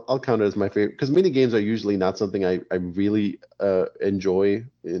 I'll count it as my favorite because mini games are usually not something I really enjoy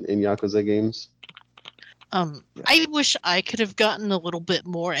in Yakuza games. I wish I could have gotten a little bit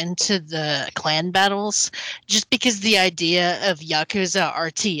more into the clan battles, just because the idea of Yakuza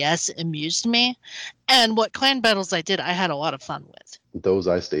RTS amused me, and what clan battles I did, I had a lot of fun with. Those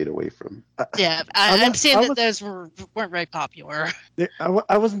I stayed away from. Yeah, I I'm was- saying I that was- those weren't very popular.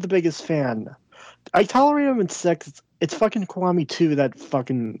 I wasn't the biggest fan. I tolerate him in 6. It's fucking Kiwami 2 that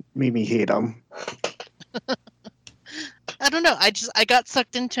fucking made me hate him. I don't know. I got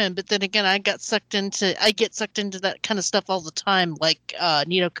sucked into him, but then again, I get sucked into that kind of stuff all the time. Like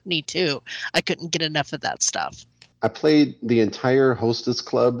Nino Kuni 2, I couldn't get enough of that stuff. I played the entire Hostess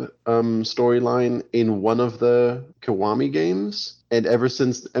Club storyline in one of the Kiwami games, and ever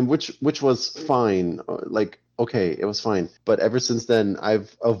since, and which was fine, like okay, it was fine. But ever since then,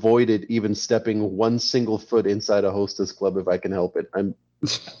 I've avoided even stepping one single foot inside a hostess club if I can help it. I'm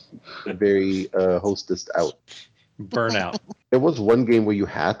very hostess out. Burnout. There was one game where you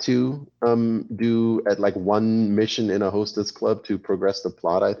had to do at like one mission in a hostess club to progress the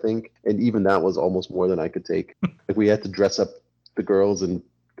plot, I think, and even that was almost more than I could take. Like we had to dress up the girls and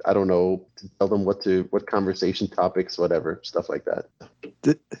I don't know, to tell them what conversation topics, whatever, stuff like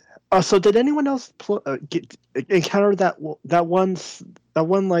that. So did anyone else encounter that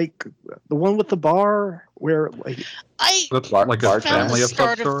one like the one with the bar where like that's like a found family the of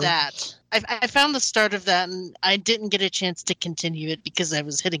start story? of that. I found the start of that, and I didn't get a chance to continue it because I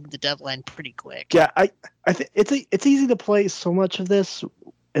was hitting the deadline pretty quick. Yeah, I think it's easy to play so much of this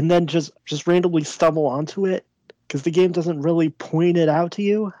and then just randomly stumble onto it because the game doesn't really point it out to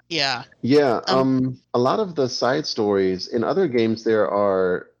you. Yeah. Yeah. A lot of the side stories in other games, there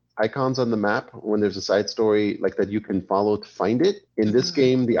are icons on the map when there's a side story like that you can follow to find it. In this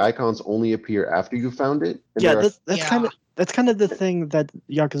game, the icons only appear after you found it. And Yeah, that's kind of the thing that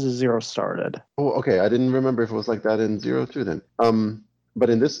Yakuza 0 started. Oh, okay. I didn't remember if it was like that in 0 too then. But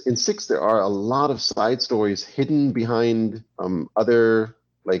in 6 there are a lot of side stories hidden behind other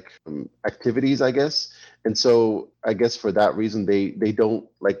like activities, I guess. And so I guess for that reason they don't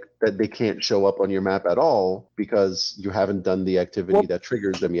like that they can't show up on your map at all because you haven't done the activity that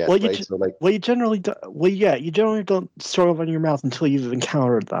triggers them yet, right? You generally don't show up on your map until you've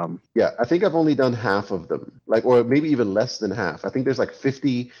encountered them. Yeah, I think I've only done half of them, like, or maybe even less than half. I think there's like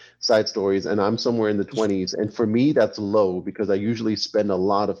 50 side stories, and I'm somewhere in the 20s. And for me, that's low because I usually spend a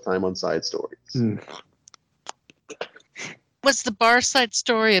lot of time on side stories. Was the bar side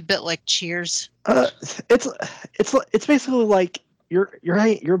story a bit like Cheers? It's basically like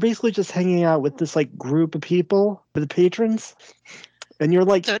you're basically just hanging out with this like group of people, with the patrons, and you're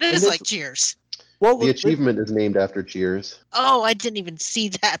like. So it is like Cheers. Well, the achievement is named after Cheers. Oh, I didn't even see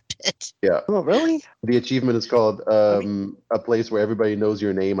that bit. Yeah. Oh, really? The achievement is called a place where everybody knows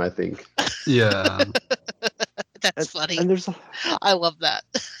your name, I think. Yeah. That's funny. And there's I love that.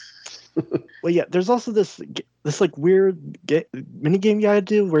 Well, yeah. There's also this like weird mini game you gotta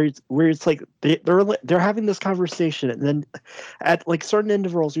do where it's like they're having this conversation, and then at like certain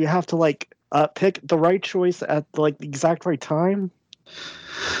intervals you have to like pick the right choice at like the exact right time.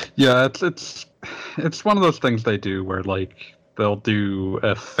 Yeah, it's one of those things they do where like they'll do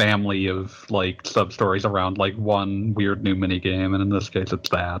a family of like sub stories around like one weird new mini game, and in this case it's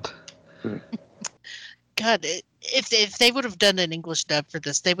that. God, if they would have done an English dub for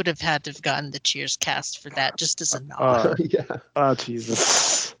this, they would have had to have gotten the Cheers cast for that just as a nod. Yeah. Oh,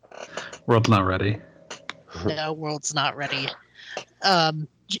 Jesus. World's not ready. No, World's not ready.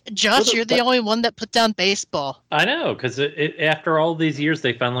 Josh, you're the only one that put down baseball. I know, because after all these years,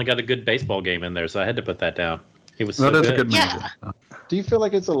 they finally got a good baseball game in there, so I had to put that down. It was That so is good. a good mini Yeah. game. Do you feel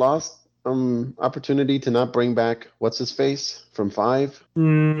like it's a lost opportunity to not bring back what's his face from 5?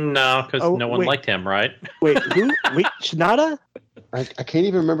 No, because no one wait. liked him, right? Wait, who? Wait, Shinada? I can't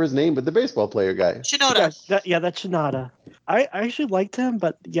even remember his name, but the baseball player guy. Shinoda. That's Shinada. I actually liked him,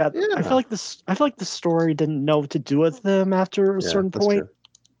 but yeah, Yeah. I feel like the story didn't know what to do with him after a certain that's point.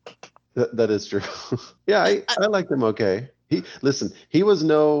 true. That is true. Yeah, I liked him okay. He's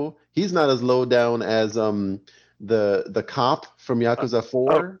not as low down as the cop from Yakuza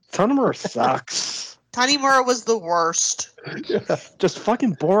 4. Tanimura sucks. Tanimura was the worst. Just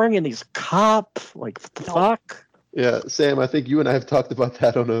fucking boring, and he's cop. Like, what the fuck? Yeah, Sam, I think you and I have talked about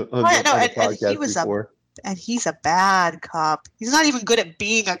that on a podcast he was before. And he's a bad cop. He's not even good at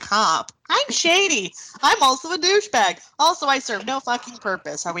being a cop. I'm shady. I'm also a douchebag. Also, I serve no fucking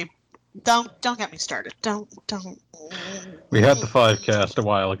purpose. Are we? Don't get me started. Don't. We had the 5 cast a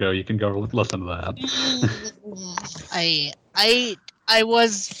while ago. You can go listen to that. I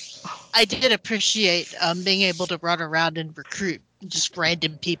did appreciate being able to run around and recruit just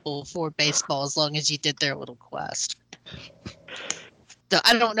random people for baseball as long as you did their little quest. So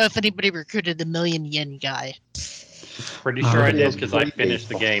I don't know if anybody recruited the Million Yen guy. Pretty sure I did because I finished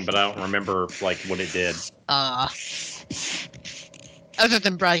the game, but I don't remember like what it did. Other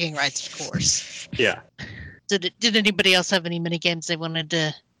than bragging rights, of course. Yeah. Did anybody else have any mini games they wanted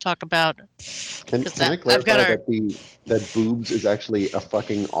to talk about? Can I clarify that boobs is actually a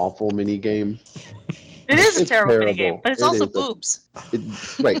fucking awful mini game? It is a It's terrible terrible. minigame, but it's It also is boobs.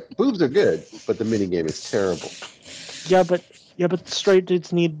 Right, boobs are good, but the mini game is terrible. Yeah, but straight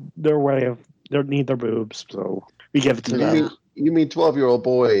dudes need their boobs, so we give it to them. You mean 12-year-old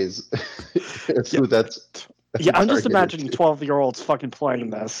boys? So that's Yeah, I'm just targeted. imagining 12-year-olds fucking playing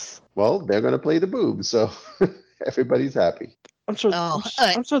this. Well, they're gonna play the boobs, so everybody's happy. I'm sure. Oh,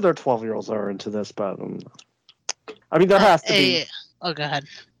 I'm sure their 12-year-olds are into this, but I mean, there has to be. Oh, go ahead.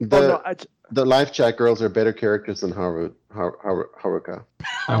 The live chat girls are better characters than Haruka.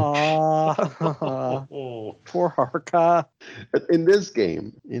 Poor Haruka. In this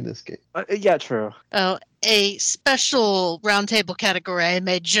game. Yeah, true. Oh, a special roundtable category I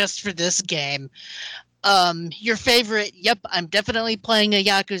made just for this game. Your favorite, yep, I'm definitely playing a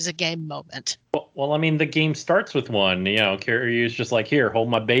Yakuza game moment. Well, I mean, the game starts with one. Kiryu's just like, here, hold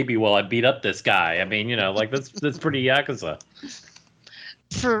my baby while I beat up this guy. I mean, like that's pretty Yakuza.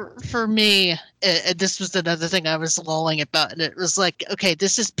 For me, this was another thing I was lolling about, and it was like, okay,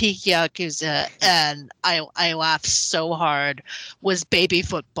 this is peak Yakuza, and I laughed so hard. Was baby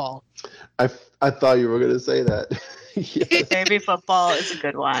football? I thought you were going to say that. Yes. Baby football is a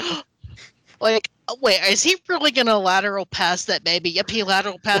good one. Like, wait, is he really gonna lateral pass that baby? Yep, he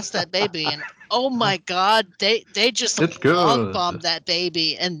lateral passed that baby, and oh my god, they just long bombed that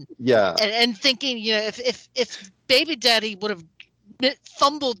baby, and and thinking, if baby daddy would have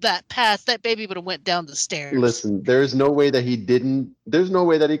fumbled that pass, that baby would have went down the stairs. Listen, there's no way that he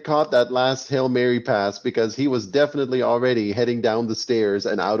caught that last Hail Mary pass, because he was definitely already heading down the stairs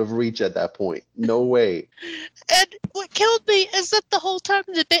and out of reach at that point. No way. And what killed me is that the whole time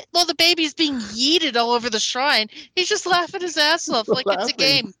while the baby's being yeeted all over the shrine, he's just laughing his ass off like it's a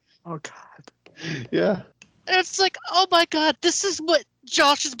game. Oh god. Yeah. And it's like, oh my god, this is what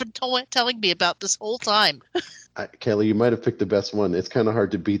Josh has been telling me about this whole time. Kelly, you might have picked the best one. It's kind of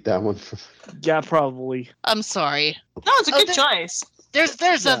hard to beat that one. Yeah, probably. I'm sorry. No, it's a good choice.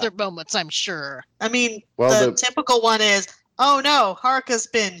 There's other moments, I'm sure. I mean, the typical one is, oh no, Haruka's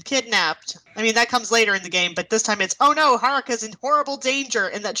been kidnapped. I mean, that comes later in the game, but this time it's, oh no, Haruka's in horrible danger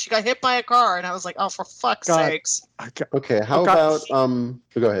and that she got hit by a car. And I was like, oh, for fuck's sakes. Okay, how about, go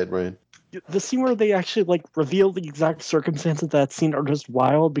ahead, Ryan. The scene where they actually reveal the exact circumstances of that scene are just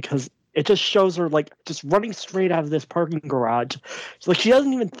wild, because it just shows her just running straight out of this parking garage. So she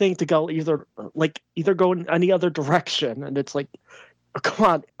doesn't even think to go either go in any other direction. And it's like, oh, come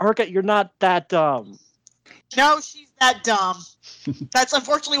on, Haruka, you're not that dumb. No, she's that dumb. That's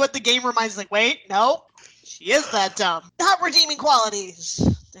unfortunately what the game reminds. Like, wait, no, she is that dumb. Not redeeming qualities.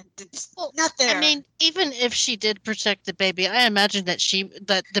 It's not there. I mean, even if she did protect the baby, I imagine that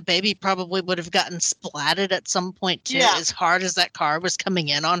the baby probably would have gotten splatted at some point too, as hard as that car was coming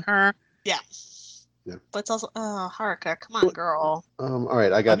in on her. Yeah. But it's also, Haruka, come on, girl. All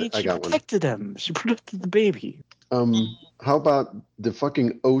right, I got one. She protected him. She protected the baby. How about the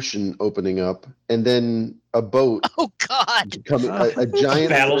fucking ocean opening up and then a boat? Oh God! A giant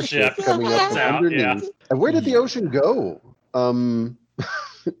battleship coming up from underneath. Yeah. And where did the ocean go?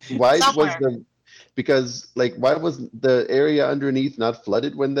 Why was the area underneath not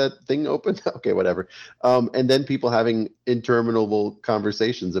flooded when that thing opened? Okay, whatever. And then people having interminable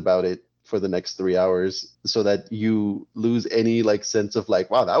conversations about it for the next 3 hours, so that you lose any sense of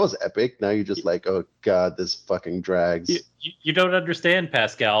wow, that was epic. Now you're just oh god, this fucking drags. You don't understand,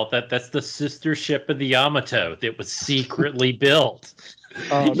 Pascal, that's the sister ship of the Yamato that was secretly built.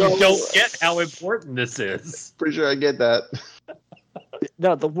 You don't get how important this is. Pretty sure I get that.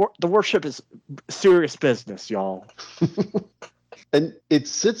 No, the warship is serious business, y'all. And it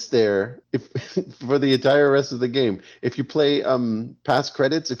sits there for the entire rest of the game. If you play past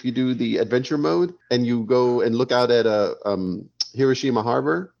credits, if you do the adventure mode and you go and look out at Hiroshima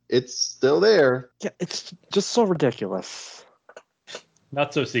Harbor, it's still there. Yeah, it's just so ridiculous.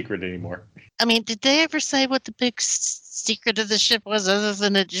 Not so secret anymore. I mean, did they ever say what the big secret of the ship was, other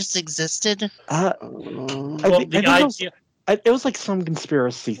than it just existed? It was some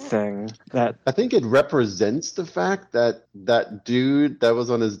conspiracy thing that I think it represents the fact that that dude that was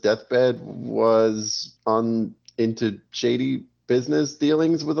on his deathbed was into shady business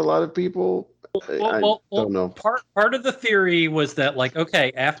dealings with a lot of people. I don't know. Part of the theory was that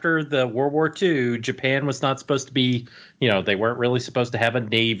after the World War II, Japan was not supposed to be, they weren't really supposed to have a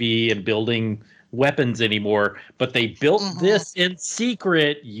navy and building weapons anymore, but they built this in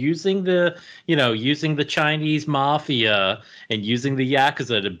secret using the Chinese mafia and using the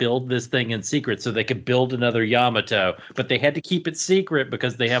Yakuza to build this thing in secret so they could build another Yamato, but they had to keep it secret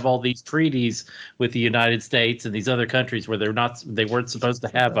because they have all these treaties with the United States and these other countries where they weren't supposed to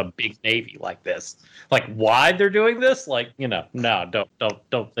have a big navy like this. Why they're doing this? No,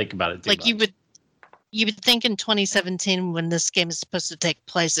 don't think about it too much. You would think in 2017, when this game is supposed to take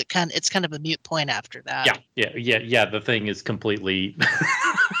place, it's kind of a moot point after that. Yeah. The thing is completely.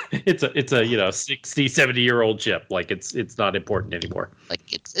 it's a 60, 70-year-old chip. It's not important anymore.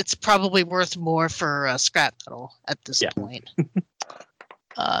 It's probably worth more for scrap metal at this point.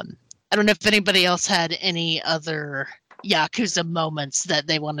 I don't know if anybody else had any other Yakuza moments that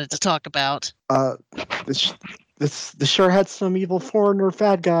they wanted to talk about. The this sure had some evil foreigner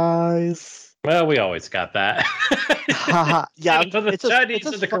fad guys. Well, we always got that. Yeah, the Chinese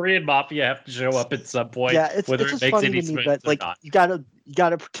and the Korean mafia have to show up at some point. Yeah, it's whether just it makes funny any to me sense that like or not. you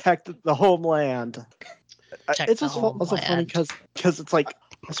gotta protect the homeland. Protect It's the just also funny homeland. because it's like,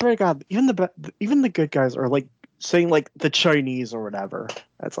 I swear to God, even the good guys are like saying like the Chinese or whatever.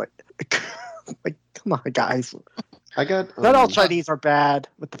 That's like like come on, guys. I got Not all Chinese are bad.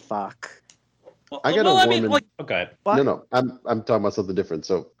 What the fuck? I got well, a I mean, Mormon. like, okay. No, I'm talking about something different.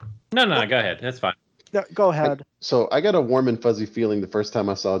 So No, go ahead. That's fine. No, go ahead. so I got a warm and fuzzy feeling the first time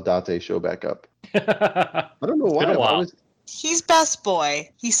I saw Date show back up. I don't know why. been a while. He's best boy.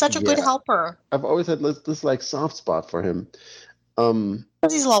 He's such a good Yeah. helper. I've always had this like soft spot for him.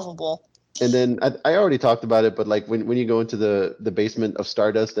 He's lovable. And then I already talked about it, but like when you go into the basement of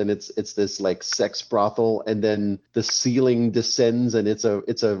Stardust and it's this like sex brothel, and then the ceiling descends and it's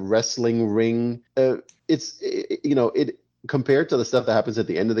a wrestling ring. It compared to the stuff that happens at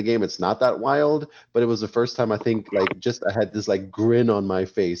the end of the game, it's not that wild. But it was the first time I think like just I had this like grin on my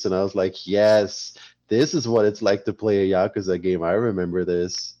face, and I was like, yes, this is what it's like to play a Yakuza game. I remember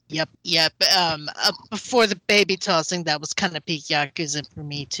this. Yep. Before the baby tossing, that was kind of peak Yakuza for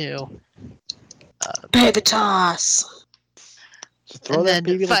me too. Baby toss. Just throw And that then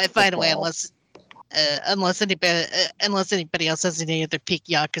baby like a finally, football. unless anybody else has any other peak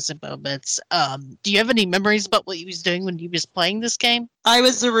Yakuza moments, do you have any memories about what you was doing when you was playing this game? I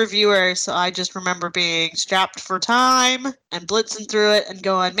was the reviewer, so I just remember being strapped for time and blitzing through it and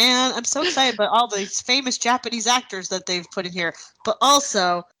going, man, I'm so excited about all these famous Japanese actors that they've put in here. But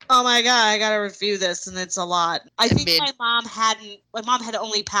also, oh my god, I gotta review this, and it's a lot. I think my mom had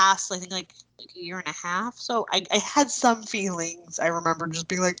only passed, I think, like a year and a half, so I had some feelings. I remember just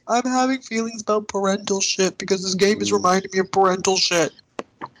being like, I'm having feelings about parental shit because this game is reminding me of parental shit.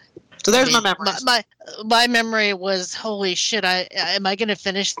 So there's my memory. My memory was, holy shit, am I going to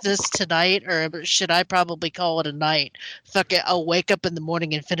finish this tonight, or should I probably call it a night? Fuck it, I'll wake up in the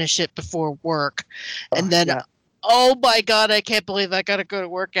morning and finish it before work. And then, oh my god, I can't believe I got to go to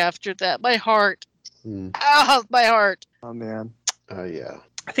work after that. My heart. My heart. Oh, man. Yeah.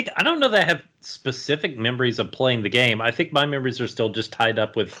 I don't know that I have specific memories of playing the game. I think my memories are still just tied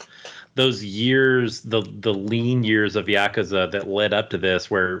up with those years, the lean years of Yakuza that led up to this,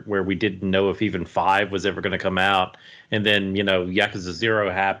 where we didn't know if even 5 was ever going to come out. And then, Yakuza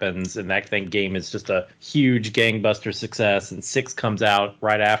 0 happens, and that game is just a huge gangbuster success, and 6 comes out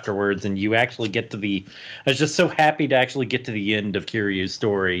right afterwards, and you actually get to I was just so happy to actually get to the end of Kiryu's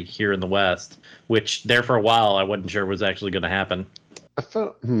story here in the West, which there for a while I wasn't sure was actually going to happen. I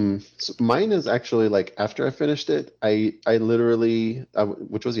felt so mine is actually like after I finished it, I literally,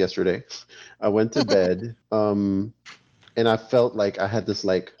 which was yesterday, I went to bed, and I felt like I had this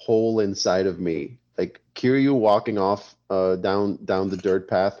like hole inside of me, like Kiryu walking off down the dirt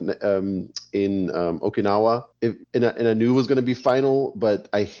path in Okinawa. And I knew it was gonna be final, but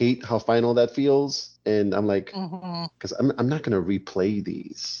I hate how final that feels, and I'm like, because I'm not gonna replay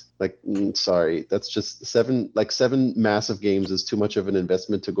these. Like, sorry, that's just 7 massive games is too much of an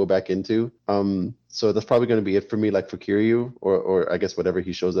investment to go back into. So that's probably going to be it for me, like for Kiryu, or I guess whatever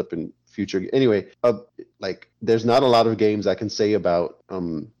he shows up in future. Anyway, like there's not a lot of games I can say about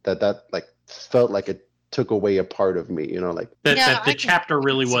that like felt like it took away a part of me, like that the chapter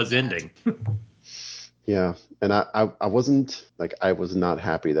really was ending. Yeah, and I wasn't like, I was not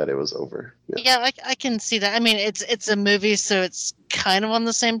happy that it was over. Yeah, I can see that. I mean, it's a movie, so it's kind of on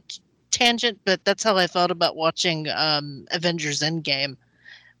the same tangent, but that's how I felt about watching Avengers Endgame.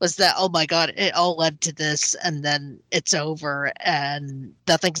 Was that, oh my god, it all led to this, and then it's over, and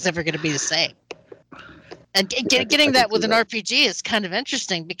nothing's ever going to be the same. And getting that with an RPG is kind of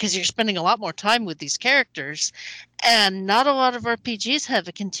interesting because you're spending a lot more time with these characters, and not a lot of RPGs have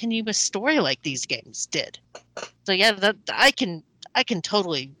a continuous story like these games did. So yeah, that I can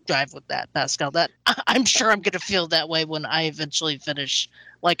totally drive with that, Pascal. That I'm sure I'm going to feel that way when I eventually finish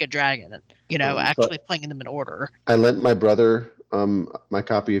Like a Dragon, and actually playing them in order. I lent my brother my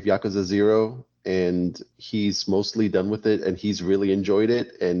copy of Yakuza 0, and he's mostly done with it, and he's really enjoyed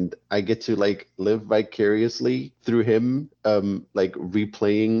it, and I get to like live vicariously through him, like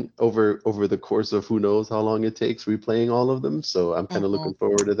replaying over the course of who knows how long it takes, replaying all of them. So I'm kind of looking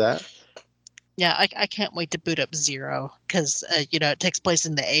forward to that. Yeah, I can't wait to boot up 0 because it takes place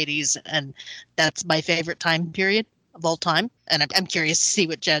in the 80s, and that's my favorite time period of all time, and I'm curious to see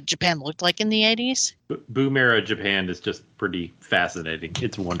what Japan looked like in the 80s. Boom era Japan is just pretty fascinating.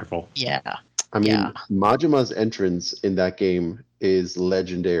 It's wonderful. Yeah. I mean, Yeah. Majima's entrance in that game is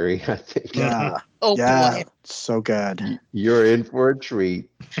legendary, I think. Yeah. Oh Yeah. boy. So good. You're in for a treat.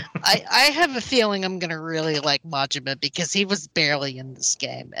 I have a feeling I'm gonna really like Majima because he was barely in this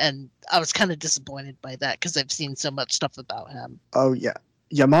game, and I was kind of disappointed by that because I've seen so much stuff about him. Oh yeah.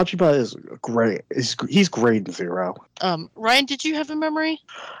 Yeah, Majima is great. He's great in Zero. Ryan, did you have a memory?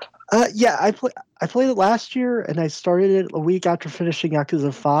 Yeah, I played it last year, and I started it a week after finishing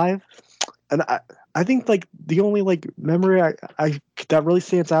Yakuza 5. And I think like the only like memory I that really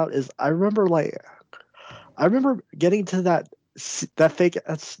stands out is I remember getting to that fake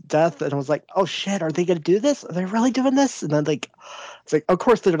death, and I was like, oh shit, are they gonna do this? Are they really doing this? And then like it's like, of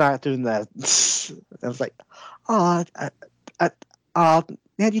course they're not doing that. I was like, oh,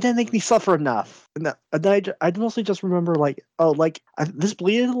 man, you didn't make me suffer enough. And then I mostly just remember like, oh, like this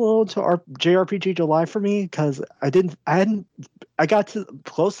bleeded a little into our JRPG July for me because I got to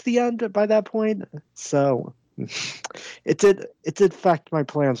close to the end by that point, so it did affect my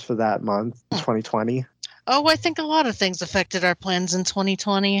plans for that month, 2020. Oh, I think a lot of things affected our plans in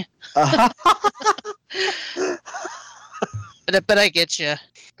 2020. But I get you.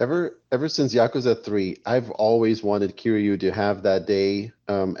 Ever since Yakuza 3, I've always wanted Kiryu to have that day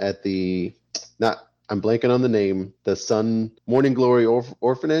at the I'm blanking on the name, the Sun Morning Glory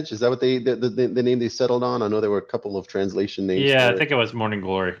Orphanage. Is that what the name they settled on? I know there were a couple of translation names. Yeah, I think it was Morning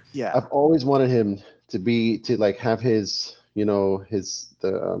Glory. Yeah, I've always wanted him to like have his, you know,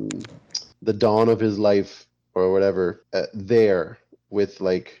 the dawn of his life or whatever there with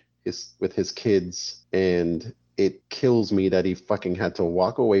his kids, and it kills me that he fucking had to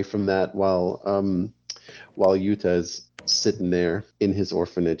walk away from that while Yuta is sitting there in his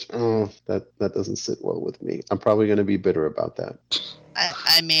orphanage. Oh, that doesn't sit well with me. I'm probably going to be bitter about that.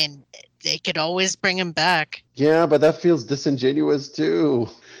 I mean, they could always bring him back. Yeah, but that feels disingenuous too.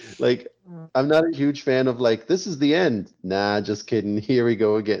 Like, I'm not a huge fan of like, this is the end. Nah, just kidding. Here we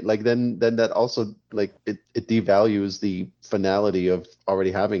go again. Like then that also like it devalues the finality of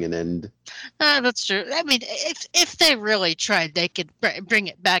already having an end. That's true. I mean, if they really tried, they could bring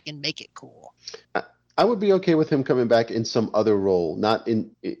it back and make it cool. I would be okay with him coming back in some other role, not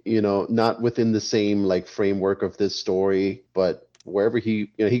within the same like framework of this story, but wherever he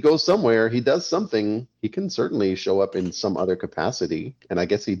goes somewhere, he does something, he can certainly show up in some other capacity, and I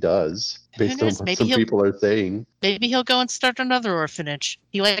guess he does based on what some people are saying. Maybe he'll go and start another orphanage.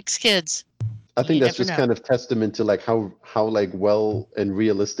 He likes kids. I think that's just kind of testament to like how like well and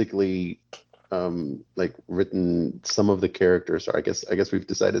realistically like written some of the characters are. I guess we've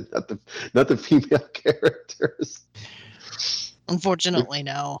decided not the female characters. Unfortunately,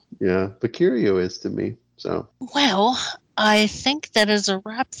 no. Yeah, but Kiryu is to me. So well, I think that is a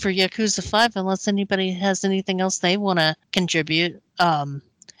wrap for Yakuza 5, unless anybody has anything else they want to contribute.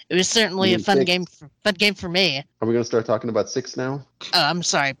 It was certainly a fun game for me. Are we going to start talking about 6 now? I'm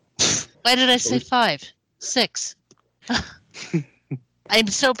sorry. Why did I say 5? 6. I'm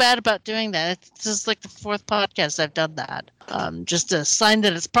so bad about doing that. This is like the 4th podcast I've done that. Just a sign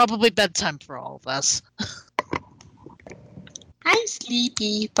that it's probably bedtime for all of us. I'm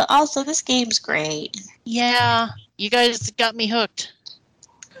sleepy, but also this game's great. Yeah, you guys got me hooked.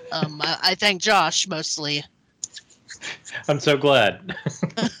 I thank Josh mostly. I'm so glad.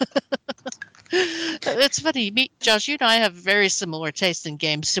 It's funny, Josh, you and I have very similar taste in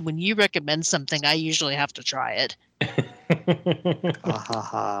games, so when you recommend something, I usually have to try it.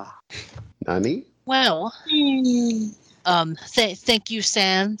 Nani? Well, thank you,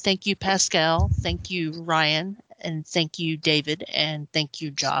 Sam. Thank you, Pascal. Thank you, Ryan. And thank you, David. And thank you,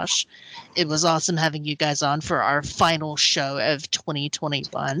 Josh. It was awesome having you guys on for our final show of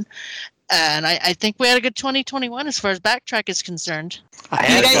 2021. And I think we had a good 2021 as far as Backtrack is concerned.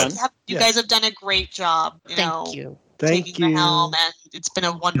 You guys have done a great job. Thank you. Taking the helm, and it's been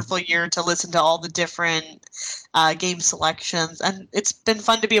a wonderful year to listen to all the different game selections, and it's been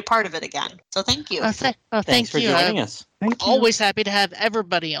fun to be a part of it again. So thank you. Thanks for joining us. Thank you. Always happy to have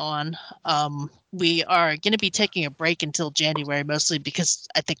everybody on. We are going to be taking a break until January, mostly because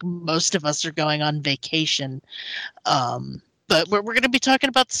I think most of us are going on vacation. But we're going to be talking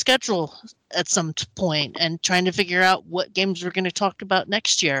about the schedule at some point and trying to figure out what games we're going to talk about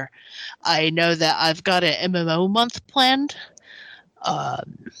next year. I know that I've got an MMO month planned.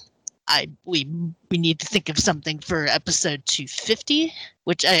 We need to think of something for episode 250,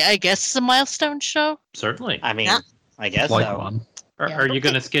 which I guess is a milestone show. Certainly. I mean, I guess like so. one. Are you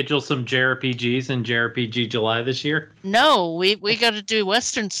going to schedule some JRPGs in JRPG July this year? No, we got to do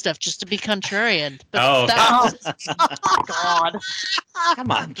Western stuff just to be contrarian. But Oh, God. Come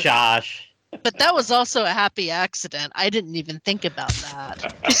on, Josh. But that was also a happy accident. I didn't even think about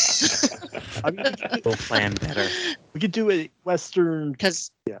that. I mean, We'll plan better. we could do a Western.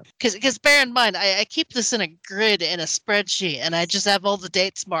 Because bear in mind, I keep this in a grid in a spreadsheet, and I just have all the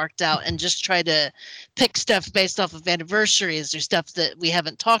dates marked out and just try to pick stuff based off of anniversaries or stuff that we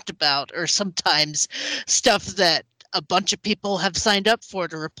haven't talked about, or sometimes stuff that a bunch of people have signed up for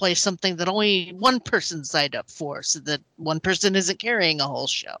to replace something that only one person signed up for, so that one person isn't carrying a whole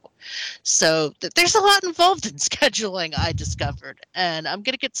show. So there's a lot involved in scheduling, I discovered, and I'm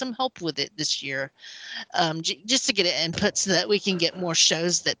going to get some help with it this year, just to get it input so that we can get more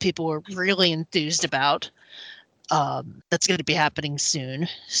shows that people are really enthused about. That's going to be happening soon.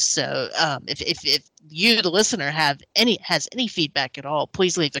 So if you, the listener, has any feedback at all,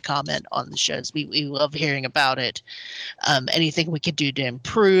 please leave a comment on the shows. We love hearing about it. Anything we could do to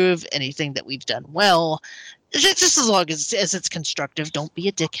improve, anything that we've done well, just as long as it's constructive. Don't be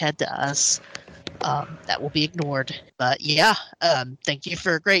a dickhead to us. That will be ignored. But yeah, thank you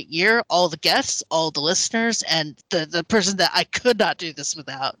for a great year, all the guests, all the listeners, and the person that I could not do this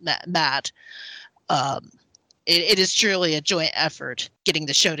without, Matt. It is truly a joint effort getting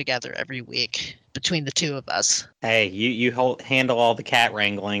the show together every week between the two of us. Hey, you handle all the cat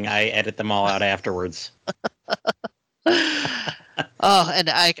wrangling. I edit them all out afterwards. Oh,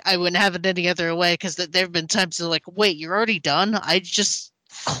 and I wouldn't have it any other way, because there have been times they're like, wait, you're already done? I just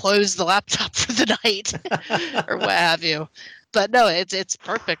closed the laptop for the night or what have you. But no, it's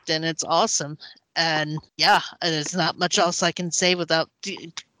perfect and it's awesome. And yeah, there's not much else I can say without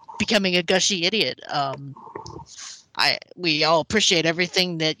becoming a gushy idiot. We all appreciate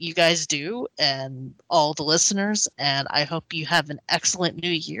everything that you guys do and all the listeners, and I hope you have an excellent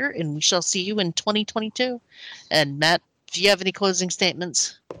new year, and we shall see you in 2022. And Matt, do you have any closing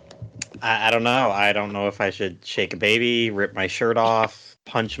statements? I don't know. I don't know if I should shake a baby, rip my shirt off,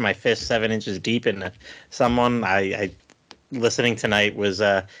 punch my fist 7 inches deep into someone. I listening tonight was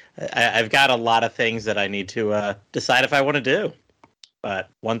I've got a lot of things that I need to decide if I want to do. But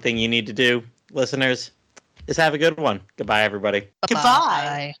one thing you need to do, listeners, is have a good one. Goodbye, everybody.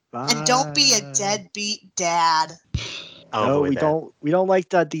 Goodbye. Bye. And don't be a deadbeat dad. No, we don't. We don't like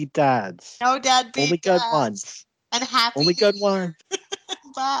deadbeat dads. No deadbeat Only good dads. ones. And happy. Only good ones.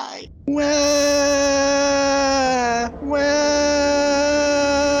 Bye. Wah, wah.